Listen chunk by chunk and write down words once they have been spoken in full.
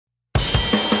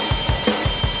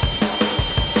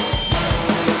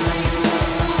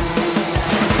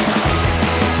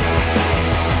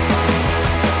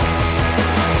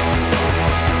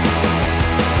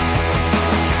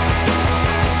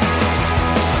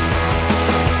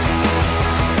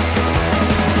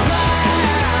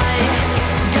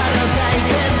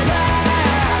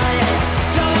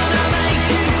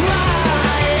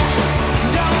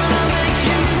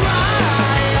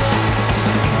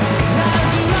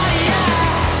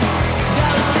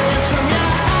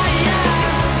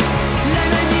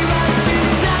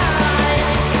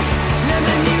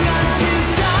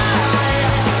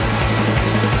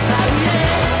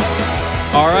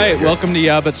right, welcome to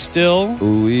Yeah But Still.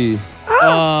 Ooh-wee.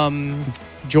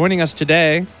 Joining us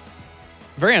today,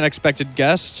 very unexpected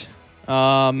guest.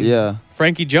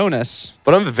 Frankie Jonas.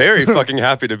 But I'm very fucking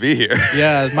happy to be here.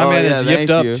 Yeah, my man is thank yipped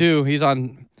up you. too. He's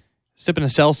on sipping a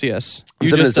Celsius. I'm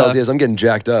sipping a Celsius. I'm getting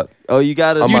jacked up. Oh, you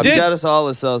got us. You did? got us all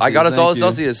a Celsius. I got us all a Thank you.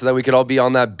 Celsius so that we could all be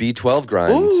on that B12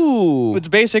 grind. Ooh. It's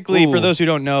basically, for Ooh. those who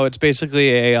don't know, it's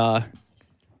basically a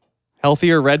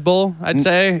healthier Red Bull, I'd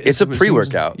say. It's a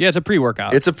pre-workout. Yeah, it's a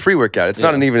pre-workout. It's a pre-workout. It's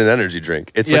not even an energy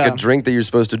drink. It's Yeah. like a drink that you're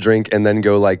supposed to drink and then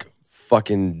go like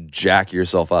fucking jack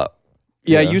yourself up.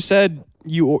 yeah, you said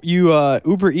you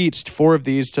Uber Eats 4 of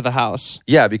these to the house.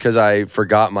 Yeah, because I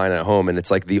forgot mine at home and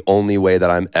it's like the only way that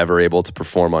I'm ever able to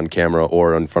perform on camera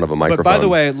or in front of a microphone. But by the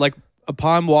way, like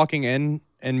upon walking in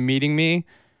and meeting me,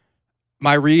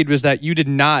 my read was that you did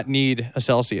not need a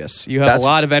Celsius. You have a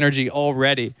lot of energy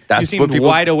already. That's you seemed what people-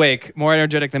 wide awake, more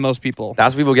energetic than most people.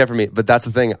 That's what people get from me. But that's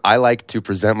the thing. I like to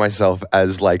present myself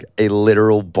as like a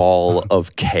literal ball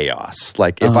of chaos.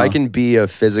 Like if I can be a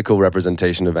physical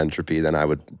representation of entropy, then I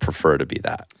would prefer to be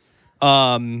that.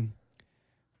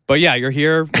 But yeah, you're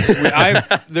here.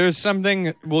 There's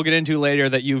something we'll get into later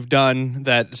that you've done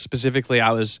that specifically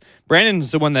Brandon's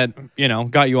the one that,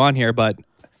 got you on here, but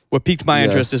what piqued my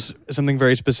interest is something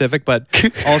very specific, but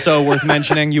also worth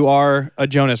mentioning, you are a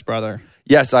Jonas brother.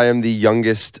 Yes, I am the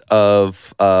youngest of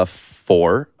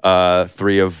 4.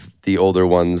 3 of the older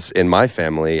ones in my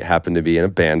family happen to be in a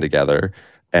band together,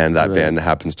 and that band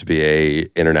happens to be a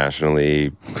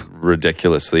internationally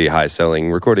ridiculously high-selling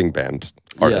recording band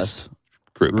artist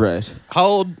group. Right.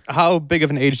 How big of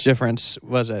an age difference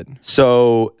was it?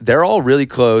 So they're all really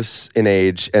close in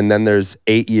age, and then there's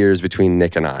 8 years between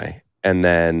Nick and I. And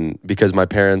then because my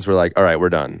parents were like, all right,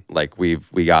 we're done. Like we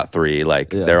got 3.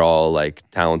 Like they're all like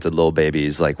talented little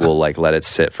babies. Like we'll like let it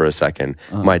sit for a second.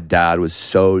 My dad was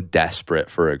so desperate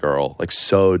for a girl,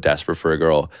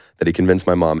 that he convinced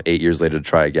my mom 8 years later to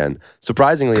try again.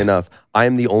 Surprisingly enough, I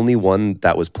am the only one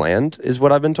that was planned, is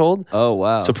what I've been told. Oh,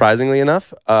 wow. Surprisingly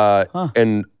enough.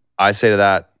 And I say to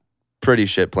that, pretty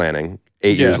shit planning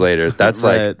 8 years later. That's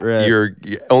Right. your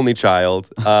only child.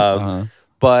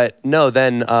 But no,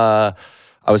 then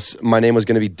my name was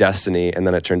going to be Destiny, and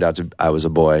then it turned out I was a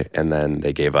boy, and then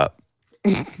they gave up.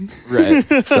 Right.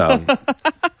 So,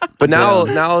 but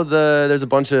now there's a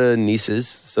bunch of nieces,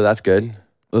 so that's good.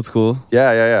 That's cool.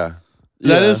 Yeah.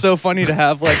 That is so funny to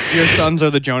have, like, your sons are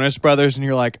the Jonas brothers, and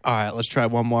you're like, all right, let's try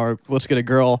one more. Let's get a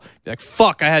girl. Be like,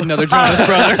 fuck, I had another Jonas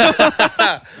brother.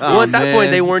 Well, at that man.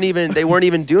 point, they weren't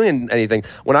even doing anything.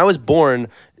 When I was born,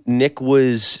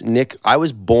 I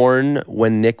was born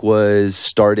when Nick was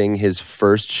starting his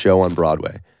first show on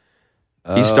Broadway.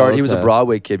 He was a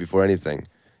Broadway kid before anything,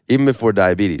 even before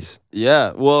diabetes.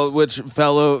 Yeah. Well, which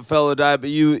fellow died,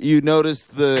 but you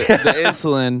noticed the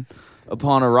insulin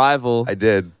upon arrival. I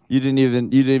did. You didn't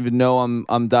even know I'm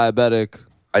diabetic.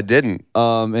 I didn't.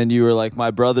 And you were like, my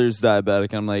brother's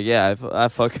diabetic. And I'm like, yeah, I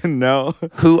fucking know.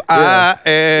 Who I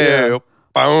am.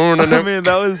 I mean,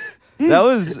 that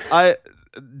was I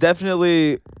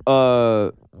definitely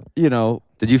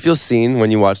Did you feel seen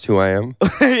when you watched Who I Am?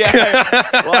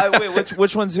 yeah. Well, wait,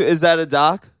 which one's is that a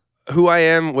doc? Who I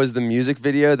Am was the music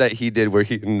video that he did where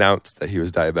he announced that he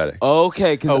was diabetic.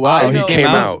 Okay, because He came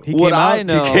out. He what came I out?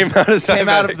 know, He came out as came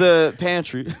out diabetic. of the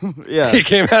pantry. Yeah, He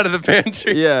came out of the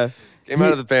pantry. yeah. Came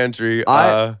out of the pantry.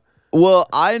 Well,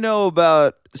 I know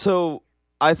about. So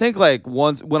I think like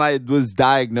once when I was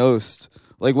diagnosed,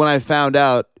 like when I found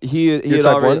out he You're had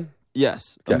type already. 1?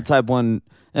 Yes, Okay. I'm type 1.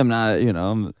 I'm not.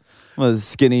 I'm a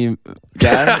skinny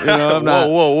guy. I'm not.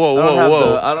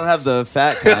 Whoa. I don't have the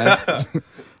fat kind.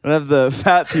 I don't have the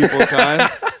fat people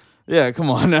kind. Yeah, come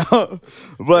on now.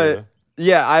 But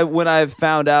yeah, when I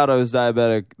found out I was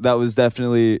diabetic, that was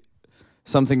definitely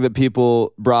something that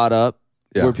people brought up.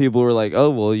 Yeah. Where people were like, "Oh,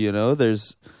 well,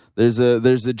 there's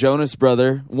a Jonas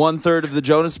brother. 1/3 of the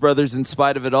Jonas brothers, in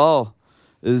spite of it all,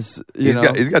 is He's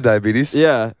got diabetes.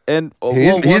 yeah, and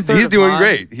He's doing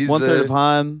great. He's 1/3 of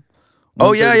Haim.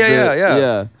 Oh, yeah.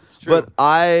 Yeah. It's true.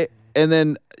 But and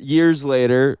then years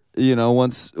later,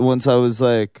 once I was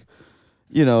like,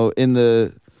 when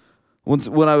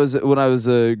I was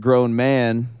a grown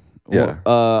man, Yeah.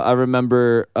 I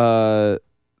remember a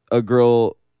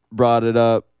girl brought it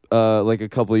up like a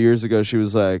couple of years ago. She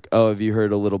was like, "Oh, have you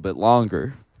heard A Little Bit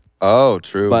Longer?" Oh,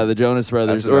 true. by the Jonas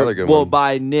Brothers, That's another good well, one.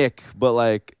 by Nick, but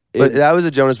like. But that was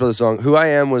a Jonas Brothers song. Who I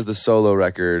Am was the solo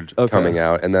record coming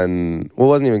out. And then, it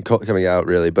wasn't even coming out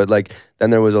really. But like, then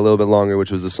there was A Little Bit Longer,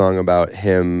 which was the song about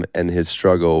him and his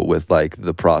struggle with like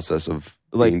the process of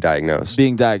being diagnosed.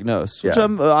 Which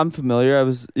I'm familiar. I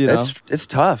was, It's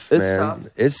tough, It's man. tough.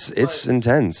 It's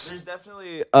intense. There's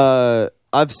definitely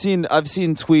I've seen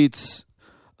tweets,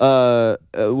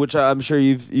 which I'm sure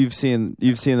you've seen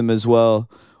them as well,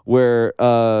 where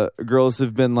girls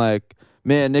have been like,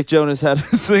 man, Nick Jonas had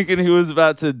us thinking he was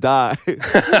about to die.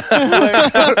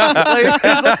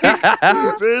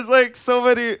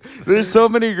 There's so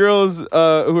many girls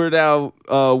who are now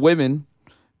women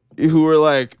who were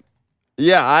like,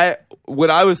 yeah, when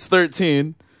I was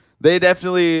 13, they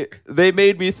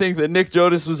made me think that Nick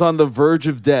Jonas was on the verge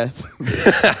of death.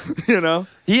 You know?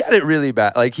 He had it really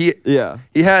bad. Like he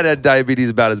had diabetes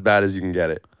about as bad as you can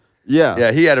get it.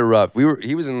 Yeah, he had it rough.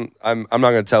 He was in. I'm not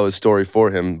going to tell his story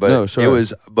for him, but it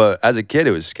was. But as a kid,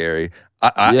 it was scary. He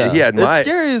had my. It's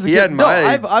scary as a kid. He had my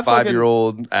I've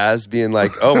 5-year-old ass being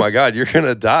like, "Oh my god, you're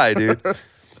gonna die, dude."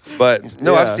 But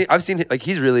no, I've seen like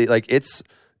he's really like it's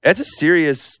a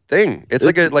serious thing. It's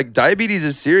like diabetes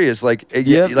is serious. Like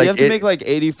you have to make like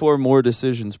 84 more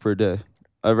decisions per day.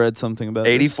 I read something about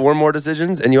 84 more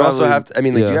decisions, and you also have to. I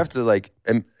mean, like you have to like.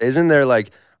 Isn't there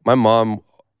like my mom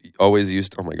always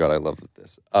used. Oh my god, I love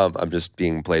this. I'm just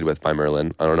being played with by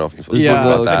Merlin. I don't know if I'm supposed to talk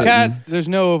about that. The cat. There's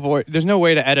no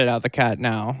way to edit out the cat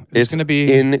now. It's going to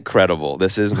be incredible.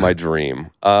 This is my dream.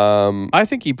 I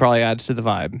think he probably adds to the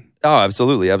vibe. Oh,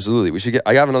 absolutely. We should get.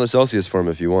 I have another Celsius for him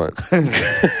if you want.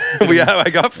 I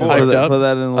got 4. Put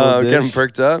that in a little dish. Get him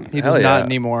perked up. He does not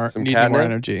need more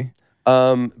energy.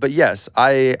 But yes,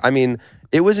 I mean,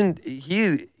 it wasn't.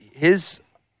 It's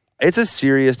a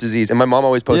serious disease, and my mom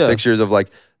always posts pictures of like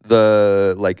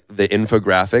the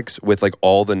infographics with like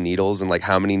all the needles and like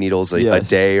how many needles a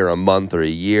day or a month or a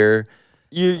year.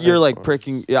 You're like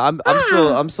pricking. Yeah,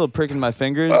 I'm still pricking my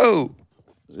fingers. Oh,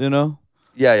 you know.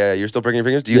 Yeah. You're still pricking your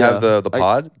fingers. Do you have the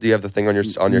pod? Do you have the thing on your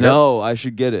hip? No, I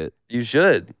should get it. You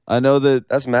should. I know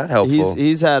that's mad helpful.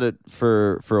 He's had it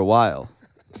for a while.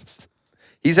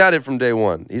 He's had it from day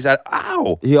one.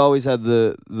 He always had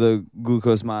the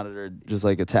glucose monitor just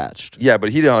like attached. Yeah,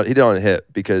 but he didn't on hip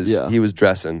because he was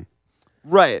dressing.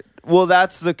 Right. Well,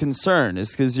 that's the concern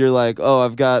is because you're like, oh,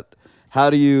 I've got. How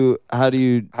can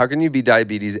you be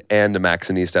diabetes and a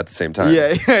Maxinista at the same time?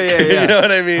 Yeah. You know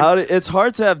what I mean? It's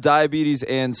hard to have diabetes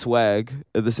and swag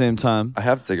at the same time. I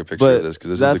have to take a picture of this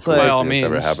because this is the coolest thing that's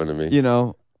ever happened to me. You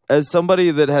know, as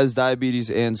somebody that has diabetes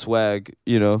and swag,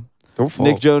 you know, don't fall.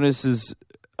 Nick Jonas is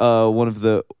one of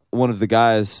the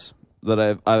guys that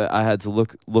I had to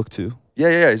look to.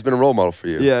 Yeah. He's been a role model for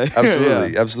you. Yeah,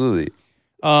 absolutely.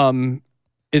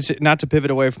 It's not to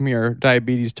pivot away from your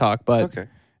diabetes talk, but okay.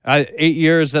 8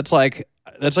 years. That's like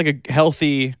a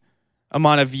healthy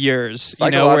amount of years.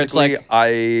 You know, where it's like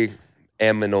I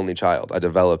am an only child. I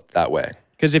developed that way.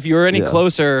 Because if you were any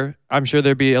closer, I'm sure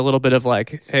there'd be a little bit of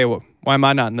like, hey, why am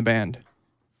I not in the band?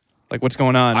 Like, what's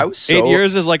going on? 8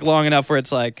 years is like long enough where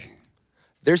it's like.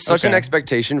 There's such an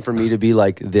expectation for me to be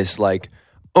like this, like,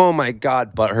 oh my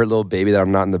God, butthurt little baby that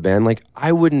I'm not in the band. Like,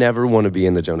 I would never want to be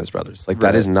in the Jonas Brothers. Like,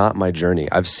 that is not my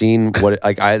journey. I've seen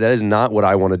that is not what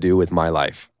I want to do with my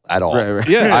life at all. Right.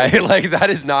 Yeah. That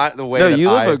is not the way No, you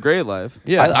live a great life.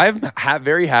 Yeah. I'm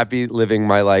very happy living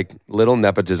my like little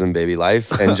nepotism baby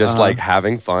life and just like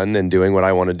having fun and doing what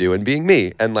I want to do and being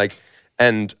me.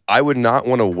 And I would not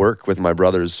want to work with my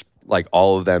brothers, like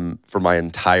all of them for my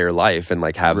entire life and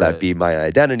like have that be my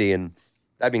identity. And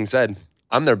that being said,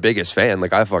 I'm their biggest fan.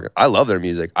 Like I love their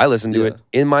music. I listen to it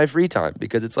in my free time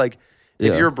because it's like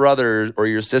if your brother or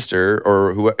your sister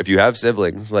or if you have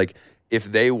siblings, like if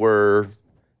they were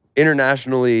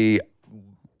internationally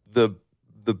the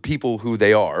people who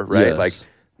they are, right? Yes. Like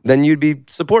then you'd be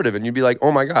supportive and you'd be like,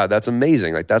 oh my God, that's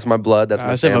amazing. Like that's my blood. That's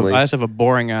my family. I just have a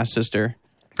boring ass sister.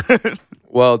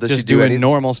 Well, does she do any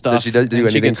normal stuff? Does she do anything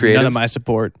she gets creative? None of my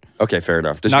support. Okay, fair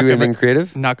enough. Does she do anything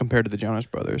creative? Not compared to the Jonas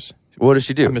Brothers. What does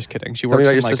she do? I'm just kidding. She works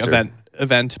in like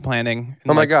event planning.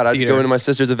 Oh my God, I'd go into my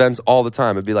sister's events all the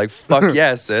time. I'd be like, fuck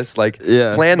yes, sis. Like,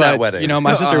 plan that wedding. You know,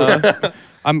 my sister,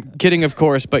 I'm kidding, of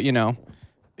course, but you know,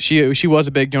 she was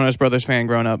a big Jonas Brothers fan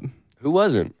growing up. Who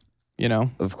wasn't? You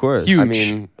know? Of course. Huge. I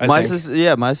mean, my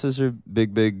sister,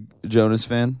 big Jonas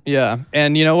fan. Yeah.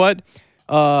 And you know what?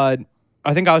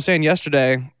 I think I was saying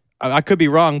yesterday, I could be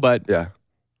wrong, but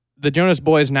the Jonas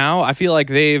Boys now, I feel like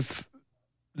they've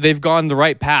gone the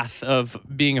right path of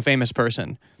being a famous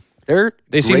person.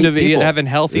 They seem to be having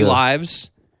healthy lives.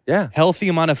 Yeah. Healthy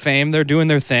amount of fame. They're doing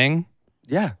their thing.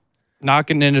 Yeah. Not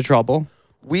getting into trouble.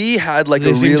 We had like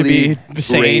they seem to be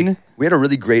sane. We had a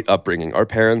really great upbringing. Our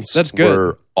parents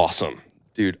were awesome.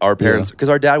 Dude, our parents, because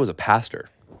our dad was a pastor,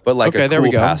 but like a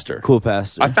cool pastor. Cool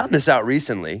pastor. I found this out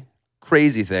recently.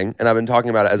 Crazy thing, and I've been talking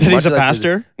about it as much as he's a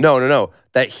pastor? No.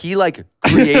 That he like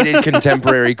created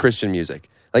contemporary Christian music.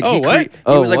 Like he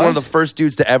was like one of the first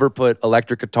dudes to ever put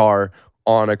electric guitar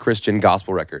on a Christian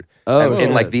gospel record Oh,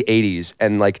 in like shit. the 80s,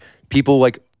 and like people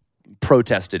like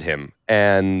protested him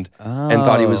and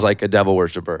thought he was like a devil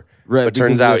worshiper. Right, But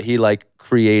turns because out you're- he like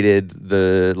created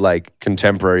the like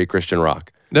contemporary Christian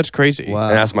rock. That's crazy. Wow.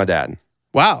 And that's my dad.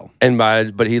 Wow.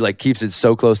 But he like keeps it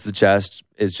so close to the chest.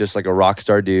 Is just like a rock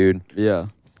star dude. Yeah.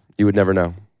 You would never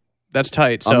know. That's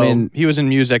tight. So I mean- he was in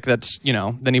music. That's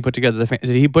then he put together did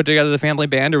he put together the family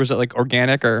band, or was it like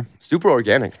organic or? Super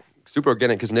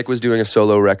organic because Nick was doing a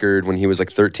solo record when he was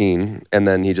like 13, and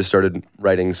then he just started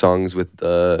writing songs with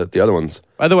the other ones.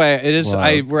 By the way, it is.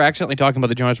 Wow. We're accidentally talking about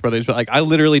the Jonas Brothers, but like I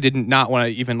literally did not want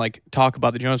to even like talk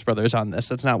about the Jonas Brothers on this.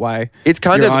 That's not why. It's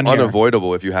kind you're of on here.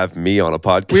 unavoidable if you have me on a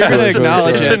podcast. We're gonna Sure,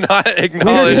 acknowledge sure. to it. not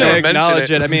acknowledge gonna or acknowledge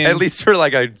mention it. I mean- at least for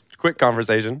like a quick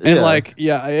conversation. And Yeah. like,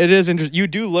 yeah, it is interesting. You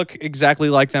do look exactly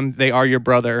like them. They are your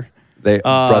brother. They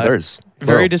brothers.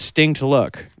 Very Bro. distinct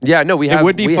look. Yeah, no, we have.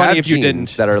 would be we funny have if you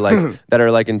genes didn't. That are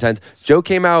like intense. Joe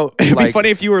came out. It'd like, be funny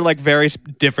if you were like very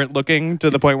different looking to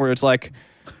the point where it's like,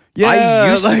 yeah, I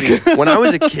used like, to be. When I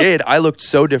was a kid, I looked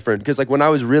so different because like when I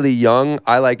was really young,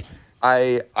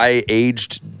 I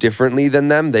aged differently than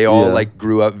them. They all Yeah. like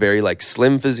grew up very like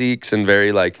slim physiques and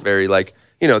very like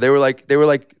they were like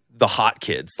the hot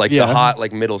kids, like Yeah. the hot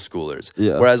like middle schoolers.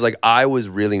 Yeah. Whereas like I was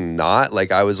really not.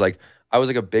 Like I was like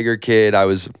a bigger kid.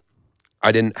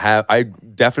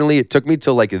 It took me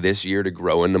till like this year to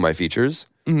grow into my features.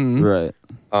 Right.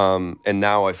 And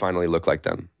now I finally look like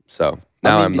them. So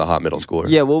now mean, I'm the hot middle schooler.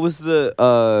 Yeah. What was the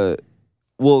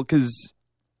well, because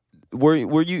were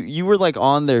you were like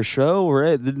on their show,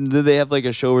 right? Did they have like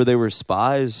a show where they were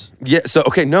spies? Yeah. So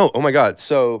okay, no. Oh my God.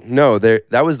 So no,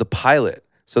 that was the pilot.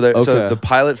 So Okay. the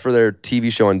pilot for their TV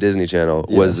show on Disney Channel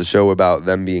was Yeah. a show about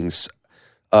them being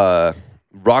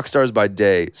rock stars by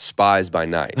day, spies by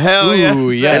night. Hell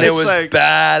Ooh, yeah. And it It's was like,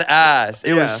 badass.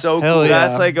 It Yeah. was so Hell cool. yeah.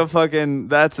 That's like a fucking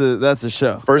that's a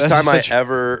show. First That's time I such-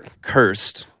 ever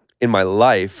cursed in my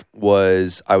life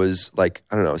was I was like,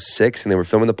 I don't know, 6, and they were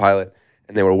filming the pilot,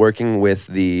 and they were working with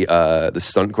the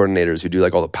stunt coordinators who do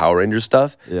like all the Power Ranger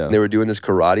stuff. Yeah. And they were doing this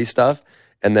karate stuff,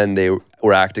 and then they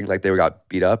were acting like they got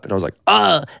beat up, and I was like,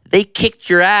 they kicked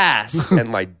your ass. And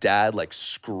my dad like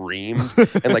screamed,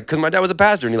 and like, because my dad was a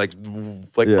pastor, and he like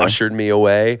Yeah. ushered me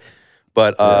away.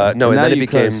 But no, and now then it you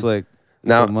became cuss, like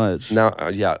now, so much. Now,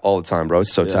 yeah, all the time, bro.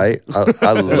 It's so tight.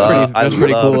 I love, that's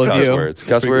pretty love cool of cuss you. words.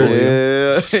 That's Cuss pretty words.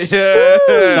 cool.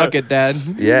 Yeah. suck it, Dad.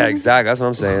 Yeah, exactly. That's what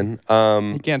I'm saying.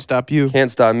 He can't stop you.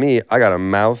 Can't stop me. I got a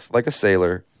mouth like a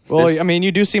sailor. Well, This- I mean,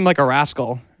 you do seem like a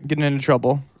rascal getting into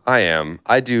trouble. I am.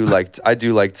 I do like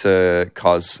to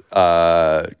cause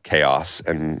chaos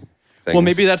and things. Well,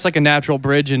 maybe that's like a natural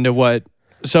bridge into what.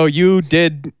 So you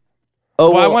did.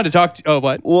 Oh, Well, I wanted to talk to. Oh,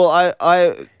 what?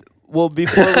 Well, well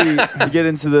before we get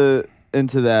into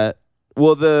that,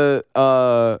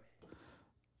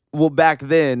 back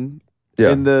then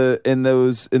Yeah. in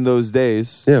those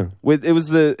days, Yeah. there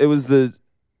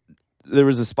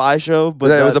was a spy show, but But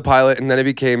then it was a pilot, and then it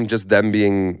became just them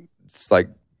being like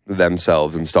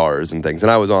themselves and stars and things.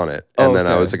 And I was on it, and then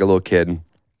I Okay. was like a little kid, and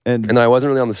and then I wasn't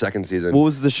really on the second season. what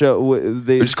was the show?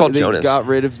 They was just called they Jonas. got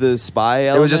rid of the spy It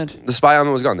element. was just the spy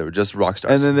element was gone. They were just rock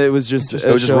stars. and then it was just it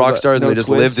was just rock stars, and they just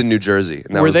lived in New Jersey.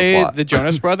 And that Were was they the plot. the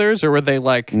Jonas Brothers, or were they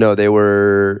like? No, they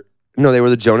were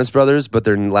the Jonas Brothers, but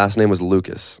their last name was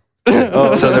Lucas.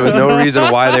 So there was no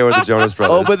reason why they were the Jonas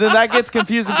Brothers. Oh, but then that gets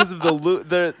confusing because of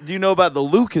the do you know about the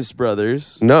Lucas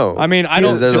brothers? no, I mean, I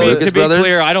don't. Is there To the be, Lucas to be brothers?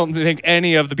 clear, I don't think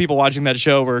any of the people watching that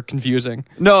show were confusing.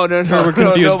 No, Or were no,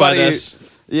 confused by nobody- this.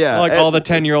 Yeah, Like all the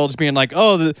 10-year-olds being like,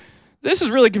 "Oh, this is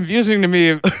really confusing to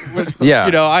me." Yeah.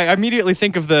 You know, I immediately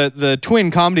think of the twin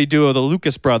comedy duo, the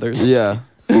Lucas Brothers. Yeah.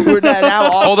 We're now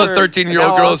all the Oscar- 13-year-old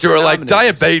now girls who Oscar are like,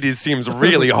 nominated. diabetes seems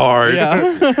really hard.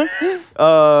 Yeah.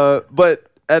 But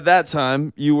at that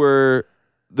time, you were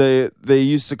they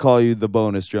used to call you the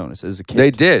Bonus Jonas as a kid.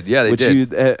 They did. Yeah, they which did.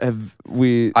 you have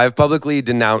we I've publicly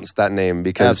denounced that name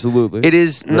because Absolutely. it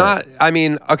is not. I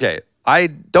mean, okay, I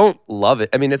don't love it.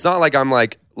 I mean, it's not like I'm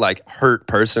like hurt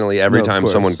personally every No, of time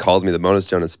course. someone calls me the Bonus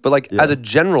Jonas, but like Yeah. as a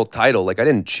general title, like I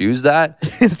didn't choose that.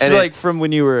 it's And like from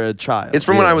when you were a child. it's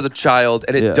from when I was a child,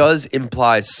 and it Yeah. does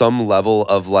imply some level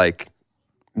of like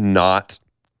not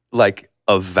like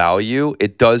of value.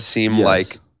 It does seem Yes.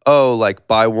 like, oh, like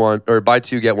buy one or buy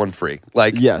two get one free,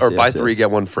 like Yes, or yes, buy three yes.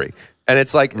 get one free, and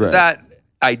it's like Right. that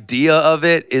idea of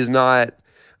it is not.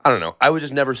 I don't know. I was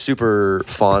just never super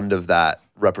fond of that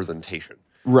representation,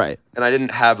 right. and I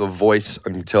didn't have a voice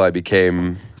until I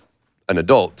became an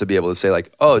adult to be able to say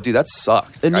like, oh, dude, that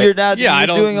sucked. And I- you're now Yeah, I you're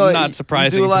don't- doing like, not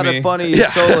surprising You do a to lot me. of funny Yeah.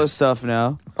 solo stuff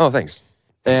now, oh, thanks.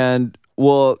 and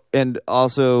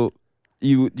also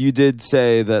you did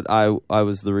say that I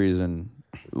was the reason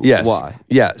Yes. Why?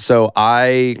 Yeah. So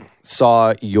I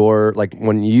saw your like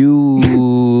when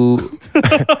you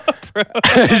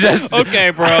just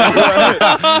Okay, bro.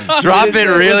 drop it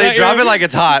really, drop it like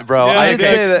it's hot, bro. Yeah, I did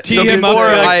say that. Tee So him before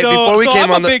up, I- so, before we so came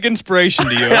I'm on a the- big inspiration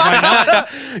to you. Am I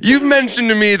not? You've mentioned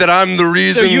to me that I'm the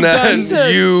reason you've that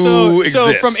done- you exist.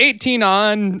 So from 18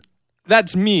 on,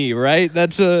 that's me, right?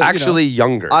 That's Actually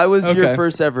younger. I was your Okay.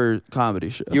 first ever comedy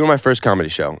show. You were my first comedy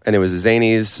show, and it was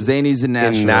Zany's Zany's in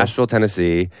Nashville. in Nashville,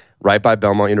 Tennessee, right by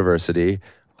Belmont University.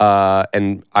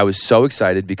 And I was so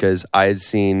excited because I had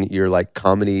seen your like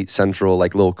Comedy Central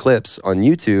like little clips on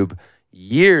YouTube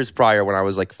years prior when I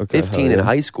was like 15 hell in yeah.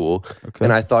 high school,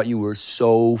 and I thought you were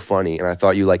so funny, and I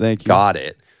thought you like Thank you. got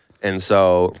it. And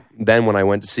so then when I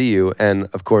went to see you, and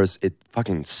of course it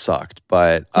fucking sucked,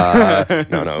 but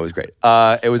no, it was great.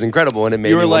 It was incredible, and it made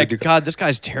You me were wanna like, do- God, this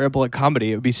guy's terrible at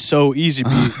comedy. It would be so easy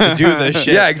to do this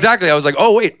shit. Yeah, exactly. I was like,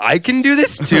 oh wait, I can do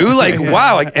this too. Like,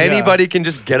 wow, like anybody can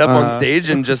just get up on stage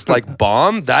and just like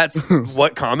bomb. That's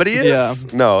what comedy is.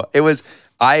 Yeah. No, it was.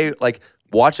 I like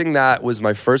watching that was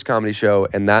my first comedy show,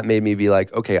 and that made me be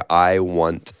like, okay, I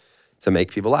want to make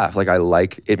people laugh.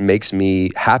 Like, it makes me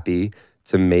happy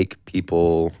to make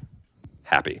people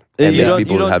happy. And You make don't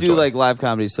people have do joy. like live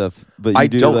comedy stuff, but you I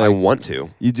do don't. like, I want to.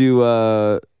 you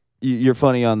do you're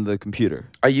funny on the computer.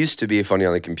 I used to be funny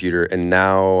on the computer, and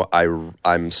now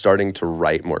I'm starting to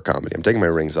write more comedy. I'm taking my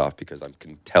rings off because I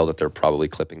can tell that they're probably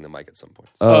clipping the mic at some point.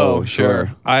 Oh,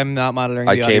 sure. I'm not monitoring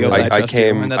the I came, audio. I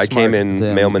came, and that's I came smart. in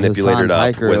Damn, male manipulated Hassan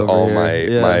up Piker with over all here. my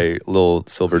Yeah. my little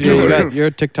silver Yeah, jewelry.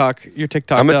 you're TikTok. You're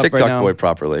TikTok. I'm a up TikTok right now. boy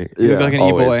properly. You look like an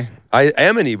Always. e-boy. I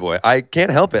am an e-boy. I can't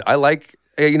help it. I like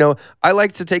I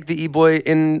like to take the e-boy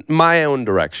in my own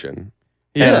direction.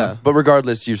 Yeah. But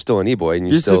regardless, you're still an e-boy, and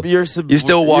you still you're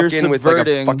walk in with like a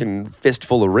subverting fucking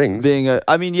fistful of rings. being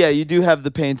I mean, yeah, you do have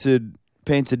the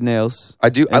painted nails. I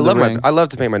do. I and the love rings. I love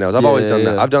to paint my nails. I've Yeah, always done yeah,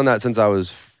 that. yeah. I've done that since I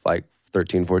was like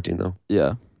 13, 14 though.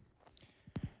 Yeah.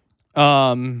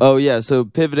 Um, Oh yeah. So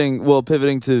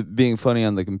pivoting to being funny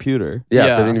on the computer. Yeah,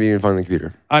 Yeah. they need to be in front of the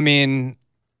computer. I mean,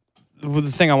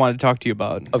 the thing I wanted to talk to you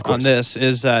about Of course. on this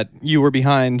is that you were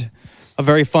behind a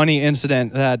very funny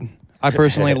incident that I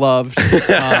personally loved,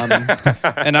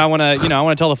 and I want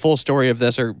to tell the full story of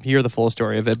this or hear the full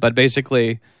story of it. But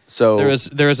basically, So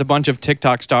there was a bunch of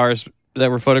TikTok stars that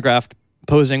were photographed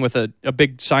posing with a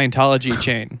big Scientology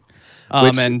chain,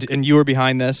 Which- and you were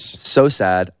behind this. so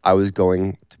sad. I was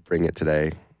going to bring it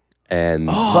today, and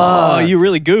Oh, you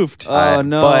really goofed. Oh,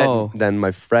 no. But then my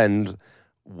friend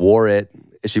wore it.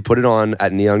 She put it on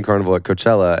at Neon Carnival at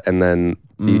Coachella, and then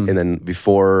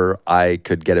before I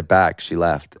could get it back, she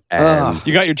left. And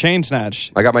You got your chain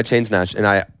snatched. I got my chain snatched, and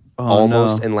I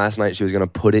no. and last night she was going to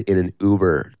put it in an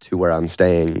Uber to where I'm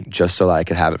staying just so that I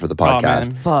could have it for the podcast.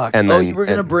 man. Fuck. And oh, then you were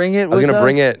gonna and bring it. I was with going to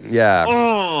bring us? it, yeah.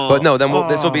 But no, then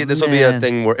this will be a man.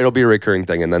 thing where it'll be a recurring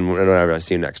thing, and then whenever I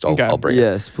see you next, Okay. I'll bring it.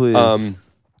 Yes, please.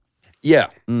 Yeah.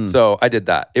 So I did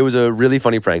that. It was a really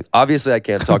funny prank. Obviously, I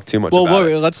can't talk too much Well, about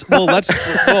wait, it. let's.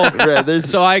 Right, there's-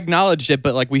 so I acknowledged it,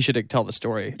 but like we should tell the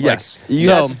story. Like, Yes. you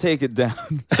so- have to take it down.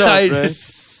 So Right?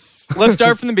 let's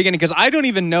start from the beginning because I don't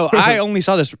even know. I only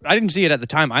saw this. I didn't see it at the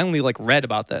time. I only like read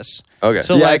about this. Okay.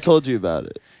 So yeah, I like, told you about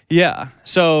it. yeah.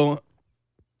 So,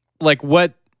 like,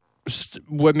 what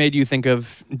made you think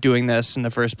of doing this in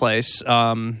the first place?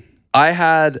 I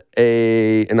had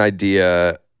an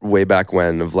idea way back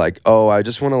when of like, oh, I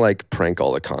just want to like prank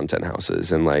all the content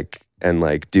houses and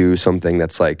like do something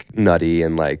that's like nutty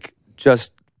and like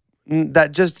just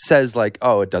that just says like,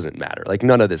 oh, it doesn't matter. Like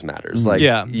none of this matters. Like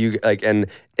Yeah. you like and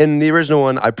in the original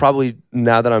one, I probably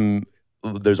now that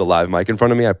there's a live mic in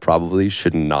front of me, I probably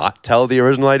should not tell the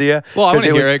original idea. Well, I want 'Cause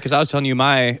to was- hear it because I was telling you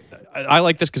I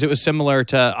like this because it was similar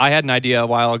to I had an idea a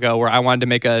while ago where I wanted to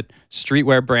make a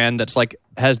streetwear brand that's like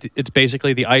it's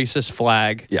basically the ISIS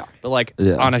flag, Yeah. but like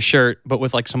Yeah. on a shirt, but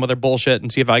with like some other bullshit,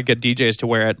 and see if I could get DJs to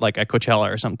wear it like at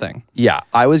Coachella or something. Yeah,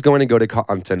 I was going to go to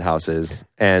content houses,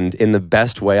 and in the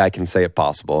best way I can say it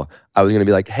possible, I was going to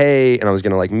be like, "Hey," and I was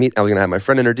going to like meet. I was going to have my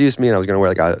friend introduce me, and I was going to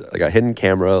wear like a hidden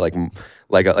camera, like one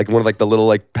of like the little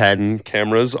like pen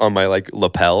cameras on my like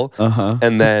lapel,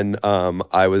 and then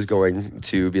I was going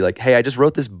to be like, "Hey, I just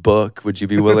wrote this book. Would you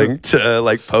be willing to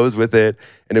like pose with it?"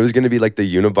 And it was going to be like the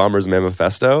Unabomber's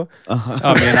Manifesto.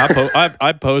 Oh man,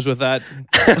 I pose with that.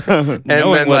 And knowing then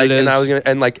what like it and I is. was gonna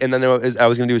and then I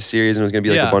was gonna do a series and it was gonna be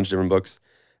like Yeah. a bunch of different books,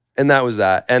 and that was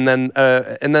that. And then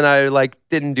I like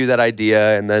didn't do that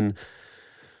idea. And then,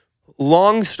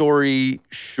 long story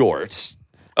short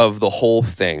of the whole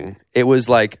thing, it was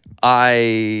like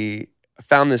I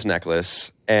found this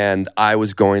necklace and I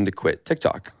was going to quit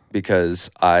TikTok because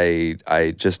I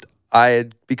I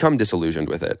had become disillusioned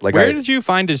with it. Like, Where did you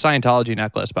find a Scientology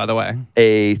necklace, by the way?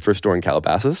 a thrift store in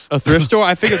Calabasas. A thrift store?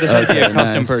 I figured this might be a Okay,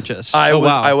 custom nice. purchase. I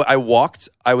Wow.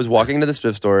 was walking to this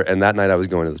thrift store, and that night I was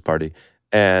going to this party,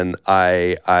 and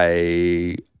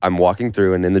I'm walking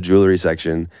through, and in the jewelry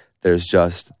section, there's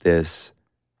just this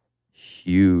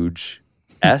huge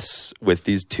S with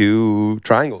these two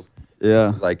triangles. Yeah. I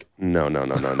was like, no.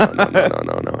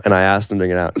 And I asked him to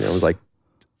bring it out, and I was like,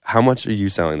 how much are you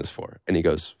selling this for? And he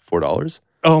goes, $4.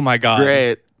 Oh my God.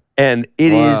 Great. And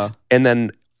it is, Wow. and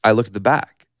then I looked at the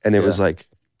back, and it was like,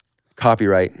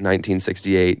 copyright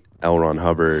 1968, L. Ron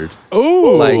Hubbard.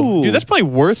 Oh, Like- dude, that's probably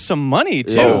worth some money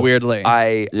too, Yeah. weirdly.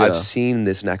 Yeah. I've seen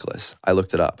this necklace. I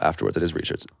looked it up afterwards. It is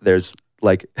research. There's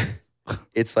like,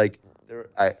 it's like,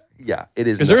 it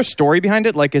is. Is there a story behind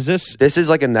it? Like, is this... This is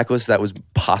like a necklace that was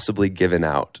possibly given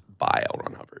out by L.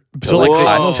 Ron Hubbard. So,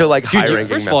 like, to like dude, high-ranking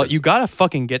first of all, members. you gotta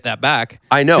fucking get that back.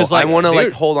 I know. 'Cause, like, I want to like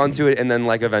dude- hold on to it and then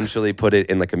like eventually put it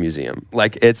in like a museum.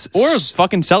 Like it's Or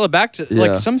fucking sell it back to Yeah.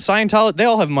 like some Scientology. They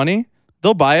all have money.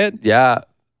 They'll buy it. yeah.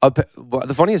 Well,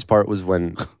 the funniest part was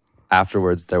when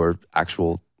afterwards there were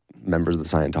actual members of the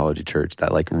Scientology church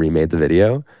that like remade the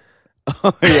video.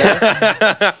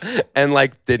 And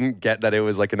like didn't get that it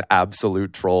was like an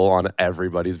absolute troll on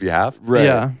everybody's behalf. Right.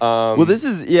 Yeah. Well, this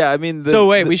is I mean. So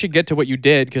wait, we should get to what you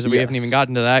did because we Yes. haven't even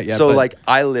gotten to that yet. So but- like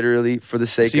I literally for the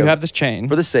sake so you of have this chain.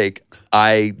 for the sake,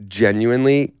 I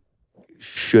genuinely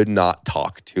should not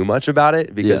talk too much about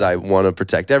it because Yeah. I want to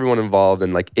protect everyone involved.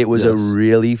 And like, it was a Yes.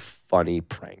 really funny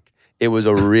prank. It was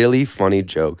a really funny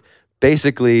joke.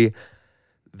 Basically,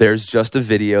 there's just a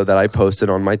video that I posted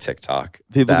on my TikTok.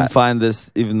 People can that- find this,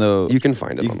 even though You can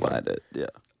find it you can online. find it. Yeah.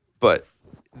 But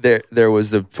there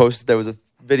was a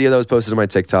video that was posted on my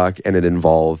TikTok, and it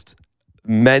involved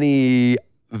many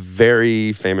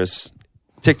very famous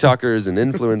TikTokers and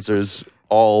influencers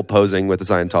all posing with the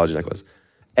Scientology necklace.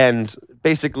 And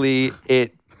basically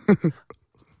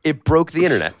it broke the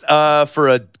internet for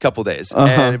a couple days.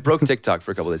 And it broke TikTok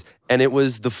for a couple days. And it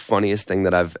was the funniest thing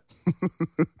that I've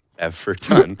ever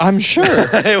done. I'm sure.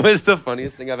 It was the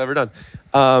funniest thing I've ever done.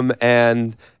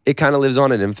 And it kind of lives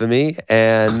on in infamy.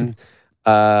 And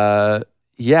yeah.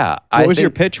 What was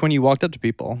your pitch when you walked up to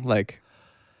people? Like,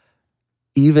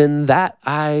 even that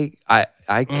I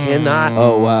cannot.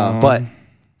 Oh, wow. But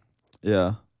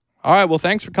Yeah. all right, well,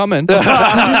 thanks for coming.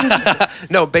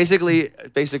 no, basically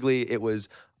it was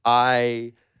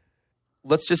I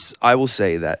will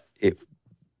say that it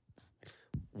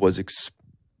was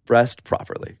expressed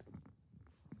properly.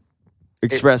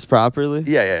 Expressed properly.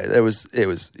 Yeah, There was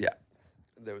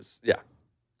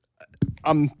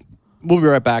We'll be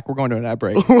right back. We're going to an ad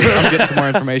break. I'm getting some more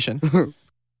information.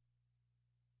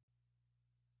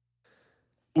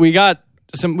 We got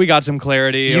some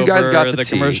clarity. You guys over got the the tea.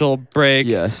 commercial break.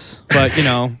 Yes. But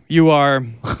you are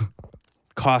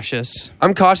cautious.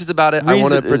 I'm cautious about it. I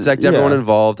want to Reason- protect yeah. everyone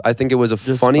involved. I think it was a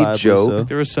funny Justifiably joke. so.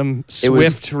 There was some It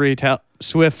was-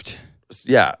 swift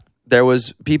Yeah. There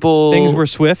was people things were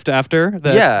swift after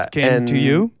that came and, to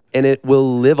you. And it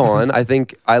will live on. I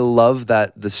think I love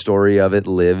that the story of it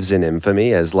lives in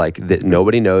infamy as like that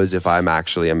nobody knows if I'm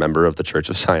actually a member of the Church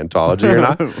of Scientology or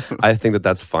not. I think that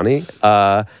that's funny.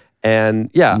 And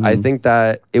yeah, I think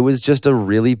that it was just a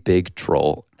really big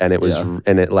troll and it was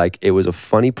it was a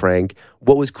funny prank.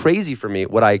 What was crazy for me,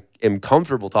 what I am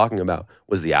comfortable talking about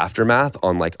was the aftermath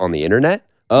on the internet.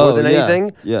 More than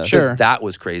anything. Yeah. Sure. That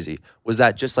was crazy. Was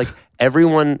that just like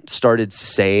everyone started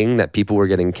saying that people were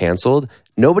getting canceled?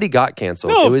 Nobody got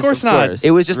canceled. No, It of was, course not. course.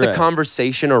 It was just a Right.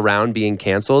 conversation around being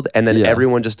canceled, and then Yeah.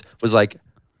 everyone just was like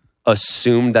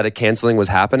assumed that a canceling was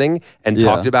happening and Yeah.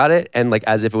 talked about it, and like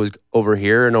as if it was over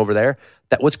here and over there.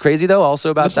 That what's crazy though,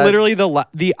 also about That's that. literally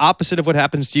the opposite of what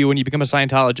happens to you when you become a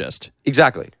Scientologist.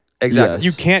 Exactly. Yes.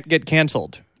 You can't get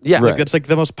canceled. Yeah. Like, that's like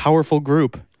the most powerful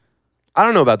group. I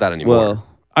don't know about that anymore. Well,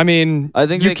 I mean, I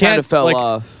think you they kind can't, of fell like,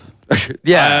 off.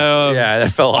 yeah,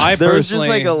 that fell off. I There was just personally-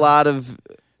 like a lot of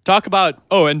Talk about,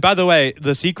 and by the way,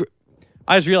 the secret,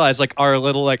 I just realized like our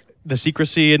little, like the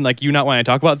secrecy and like you not wanting to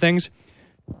talk about things,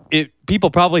 people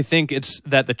probably think it's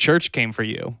that the church came for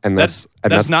you. And that's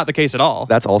that's- not the case at all.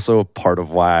 That's also part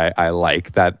of why I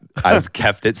like that I've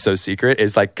kept it so secret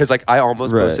is like, cause like I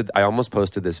almost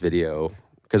posted this video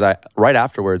cause right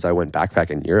afterwards I went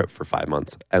backpacking in Europe for 5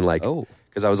 months and like,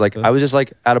 cause I was like, I was just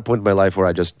like at a point in my life where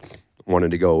I just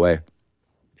wanted to go away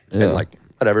and like,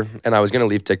 whatever. And I was going to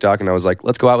leave TikTok and I was like,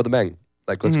 let's go out with a bang.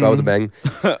 Like, let's go out with a bang.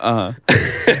 and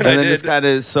then just kind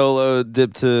of solo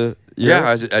dip to Yeah,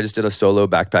 I just did a solo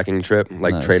backpacking trip,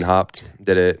 like Nice. train hopped,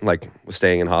 did it, like was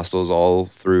staying in hostels all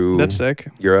through That's sick.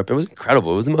 Europe. It was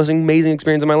incredible. It was the most amazing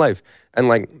experience of my life. And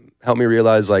like helped me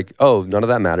realize like, oh, none of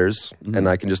that matters, and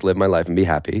I can just live my life and be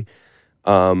happy.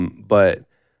 But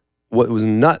what was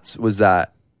nuts was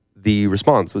that the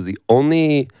response was the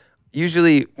only.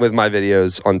 Usually with my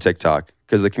videos on TikTok,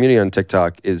 because the community on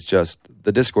TikTok is just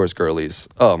the discourse girlies.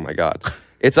 Oh my God.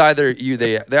 It's either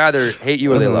they either hate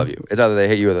you or they love you. It's either they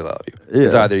hate you or they love you. Yeah.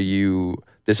 It's either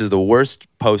this is the worst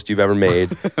post you've ever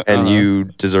made and you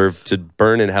deserve to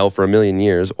burn in hell for 1,000,000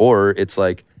 years, or it's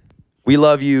like, we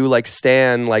love you, like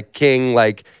Stan, like King,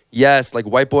 like yes, like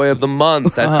white boy of the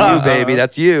month. That's you, baby.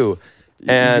 That's you.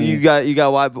 And you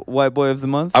got white boy of the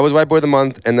month. I was white boy of the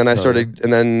month, and then I started,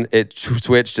 and then it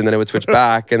switched, and then it would switch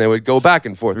back, and it would go back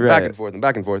and forth, back and forth, and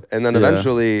back and forth, and then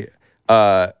eventually,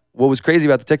 what was crazy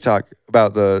about the TikTok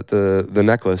about the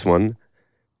necklace one,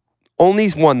 only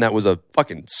one that was a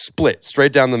fucking split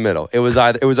straight down the middle. It was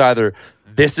either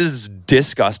this is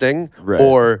disgusting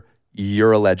or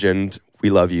you're a legend.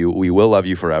 We love you. We will love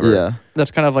you forever. Yeah,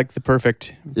 that's kind of like the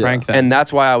perfect prank thing. And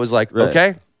that's why I was like,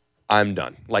 okay. I'm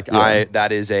done. Like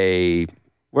that is a.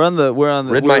 We're on the.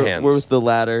 My hands. We're with the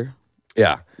ladder.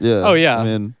 Yeah. Yeah. Oh yeah. I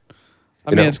mean,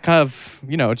 it's kind of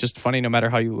it's just funny no matter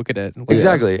how you look at it.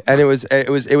 Exactly, and it was one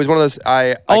of those.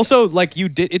 Also, like you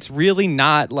did. It's really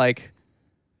not like.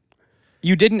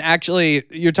 You didn't actually.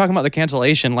 You're talking about the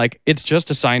cancellation. Like it's just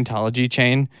a Scientology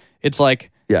chain. It's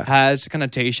like has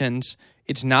connotations.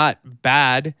 It's not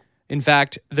bad. In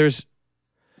fact, there's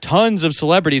tons of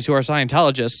celebrities who are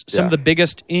Scientologists. Some of the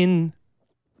biggest in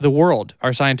the world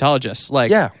are Scientologists.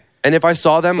 Like, and if I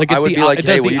saw them, I would be like,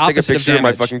 "Hey, will you take a picture of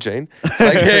my fucking chain?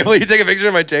 Like, hey, will you take a picture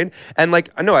of my chain?" And like,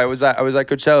 I know I was at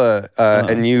Coachella,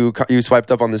 and you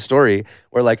swiped up on this story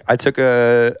where like I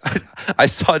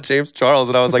saw James Charles,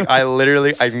 and I was like,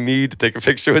 I need to take a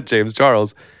picture with James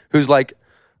Charles, who's like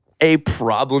a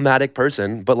problematic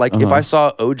person, but like if I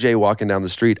saw OJ walking down the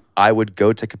street, I would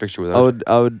go take a picture with OJ.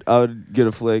 I would get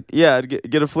a flick. Yeah, I'd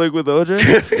get a flick with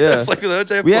OJ. Yeah, a flick with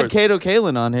OJ. We had Kato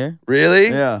Kaelin on here. Really?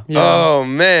 Yeah. Oh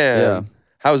man. Yeah.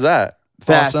 How's that?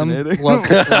 Fascinating. Awesome.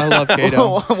 I love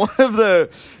Kato. One of the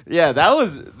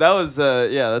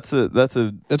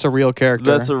That's a real character.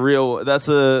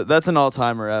 That's an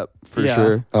all-timer app for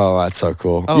sure. Oh, that's so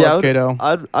cool. I love Kato.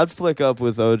 I'd flick up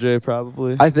with OJ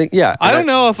probably. I think I don't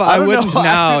know if I wouldn't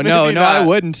now. No, I not.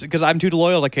 wouldn't because I'm too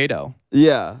loyal to Kato.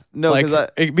 Yeah. No, like because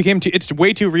it became it's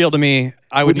way too real to me.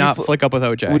 I would not flick up with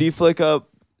OJ. Would you flick up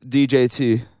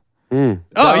DJT? Oh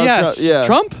yes.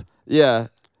 Trump? Yeah.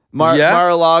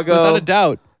 Mar-a-Lago. Without a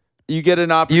doubt. You get an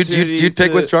opportunity. You'd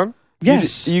pick with Trump?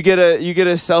 Yes. You get a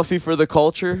selfie for the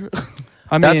culture.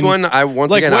 I mean, that's when I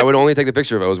would only take the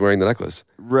picture if I was wearing the necklace.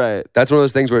 Right. That's one of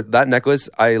those things where that necklace,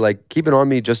 I like keep it on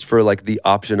me just for like the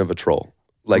option of a troll.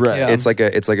 Like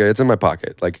it's in my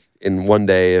pocket. Like in one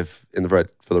day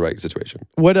for the right situation.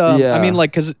 What I mean,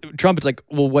 like, because Trump is like,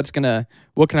 well, what can I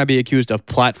be accused of?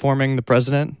 Platforming the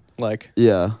president? Like,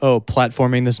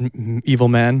 platforming this evil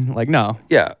man? Like, no.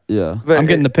 Yeah. But I'm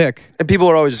getting the pick. And people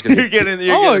are always just going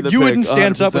to you wouldn't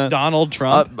stand up with Donald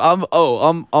Trump?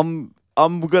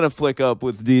 I'm gonna flick up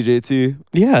with DJT.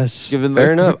 Yes.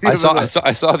 Fair enough. I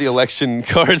saw the election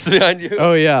cards behind you.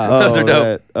 Oh yeah. Those are dope.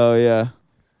 Right. Oh yeah.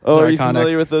 Oh, are you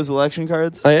familiar with those election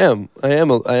cards? I am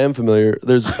familiar.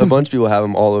 There's a bunch of people have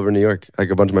them all over New York. Like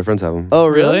a bunch of my friends have them. Oh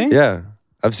really? Yeah.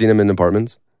 I've seen them in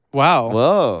apartments. Wow.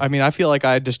 Whoa. I mean, I feel like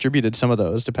I distributed some of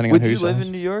those depending on who you live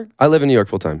in New York? I live in New York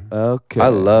full time. Okay. I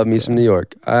love me some New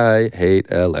York. I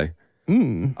hate LA.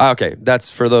 Okay, that's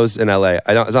for those in LA. It's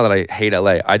not that I hate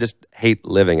LA. I just hate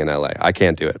living in LA. I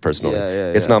can't do it personally.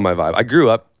 It's not my vibe. I grew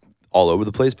up all over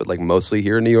the place, but like mostly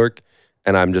here in New York,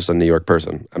 and I'm just a New York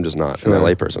person. I'm just not an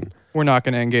LA person. We're not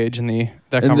going to engage in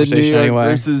that conversation the New York anyway.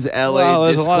 Versus LA well,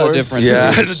 there's discourse. a lot of difference.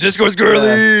 Yeah, the discourse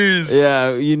girlies. Yeah,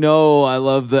 I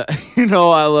love the.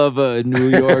 I love a New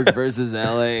York versus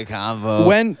LA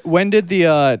convo. When did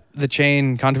the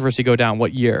chain controversy go down?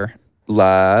 What year?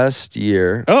 Last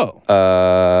year.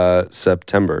 Oh.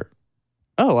 September.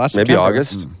 Oh, last maybe September.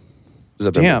 August.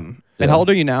 Damn. And how old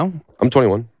are you now? I'm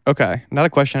 21. Okay, not a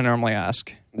question I normally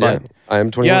ask. But yeah, I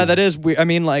am 21. Yeah, that is. I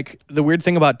mean, like the weird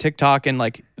thing about TikTok and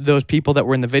like those people that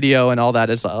were in the video and all that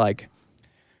is like,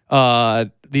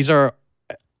 these are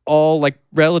all like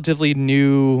relatively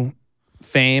new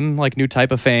fame, like new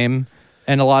type of fame,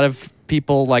 and a lot of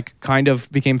people like kind of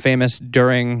became famous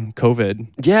during COVID.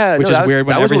 Yeah, which is weird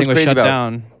when everything was shut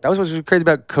down. That was what was crazy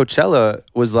about Coachella.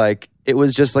 Was like it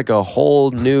was just like a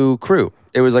whole new crew.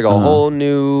 It was like a whole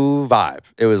new vibe.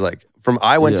 It was like.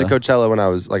 I went to Coachella when I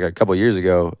was like a couple years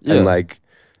ago, and like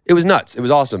it was nuts. It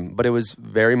was awesome, but it was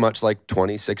very much like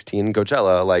 2016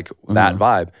 Coachella, like that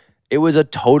vibe. It was a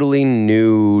totally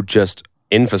new just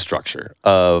infrastructure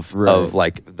of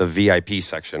like the VIP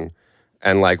section,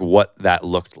 and like what that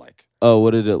looked like. Oh,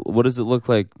 what does it look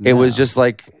like now? It was just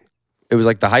like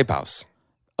the Hype House.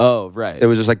 Oh, right. It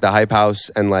was just like the Hype House,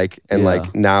 and like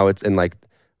now it's in like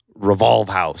Revolve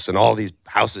House and all these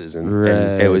houses, and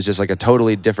it was just like a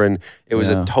totally different. It was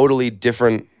a totally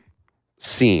different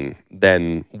scene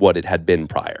than what it had been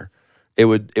prior. It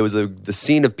was the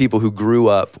scene of people who grew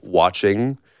up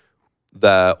watching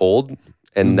the old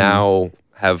and now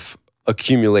have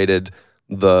accumulated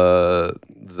the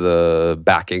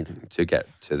backing to get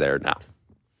to there now.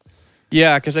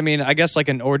 Yeah, because I mean, I guess like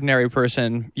an ordinary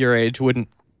person your age wouldn't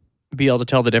be able to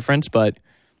tell the difference, but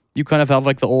you kind of have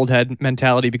like the old head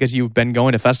mentality because you've been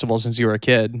going to festivals since you were a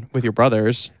kid with your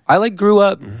brothers. I like grew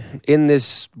up in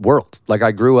this world. Like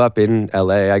I grew up in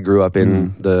LA. I grew up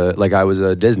in I was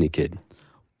a Disney kid.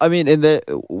 I mean,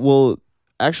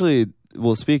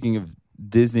 speaking of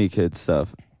Disney kid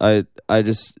stuff, I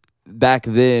just back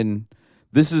then,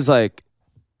 this is like,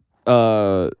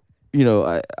 I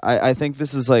think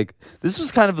this was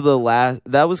kind of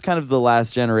the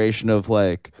last generation of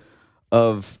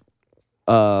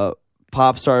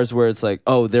pop stars where it's like,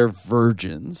 oh, they're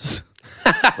virgins.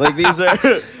 Like these are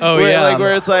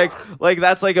where it's like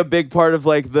that's like a big part of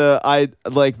like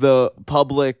the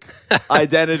public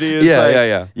identity is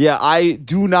I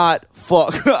do not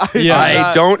fuck.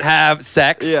 I don't have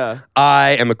sex.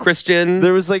 I am a Christian.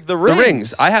 There was like the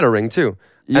rings. I had a ring too.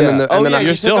 Yeah. And then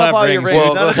you still have rings.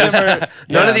 Well,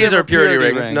 none of these are purity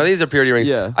rings. None of these are purity rings.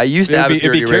 Yeah. I used to have a purity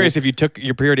ring. It'd be curious if you took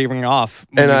your purity ring off.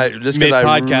 And I just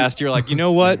mid-podcast, you're like, you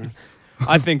know what?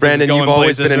 I think Brandon, this is you've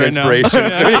always been an inspiration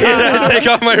for me to take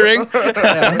off my ring.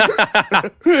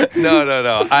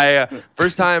 No.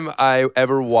 First time I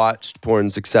ever watched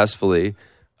porn successfully,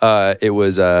 it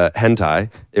was hentai.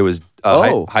 It was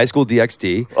High School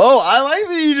DxD. Oh, I like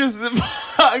that you just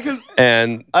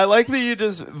and I like that you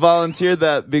just volunteered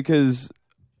that because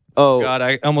God,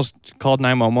 I almost called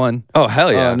 911. Oh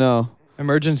hell yeah! Oh no.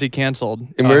 Emergency canceled.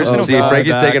 Emergency.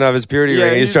 Frankie's taking off his purity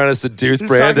ring. He's trying to seduce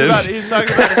Brandon. He's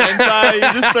talking about hentai. You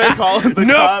just start calling the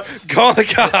cops. Call the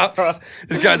cops.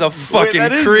 This guy's a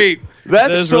fucking creep.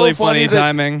 That's so really funny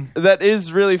timing. That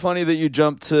is really funny that you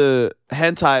jumped to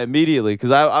hentai immedately because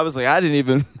I was like, I didn't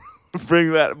even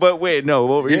bring that. But wait, no.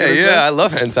 What were you gonna say? I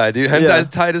love hentai, dude. Hentai's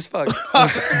tight as fuck.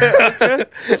 I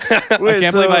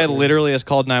can't believe I literally just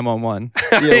called 911.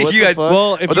 Yeah, what the fuck?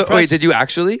 Well, if you press, wait, did you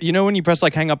actually? You know when you press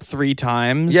like hang up 3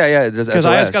 times? Yeah. Because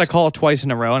I just got to call twice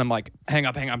in a row, and I'm like, hang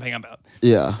up.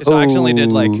 Yeah. So I accidentally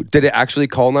did like. Did it actually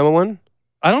call 911?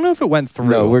 I don't know if it went through.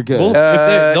 No, we're good. Well,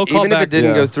 they'll call even back. if it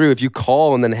didn't go through, if you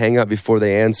call and then hang up before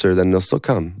they answer, then they'll still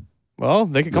come. Well,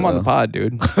 they could come on the pod,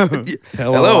 dude.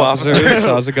 Hello, officers.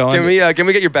 How's it going? Can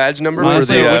we get your badge number?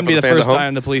 Honestly, for the, it wouldn't be the fans first at home?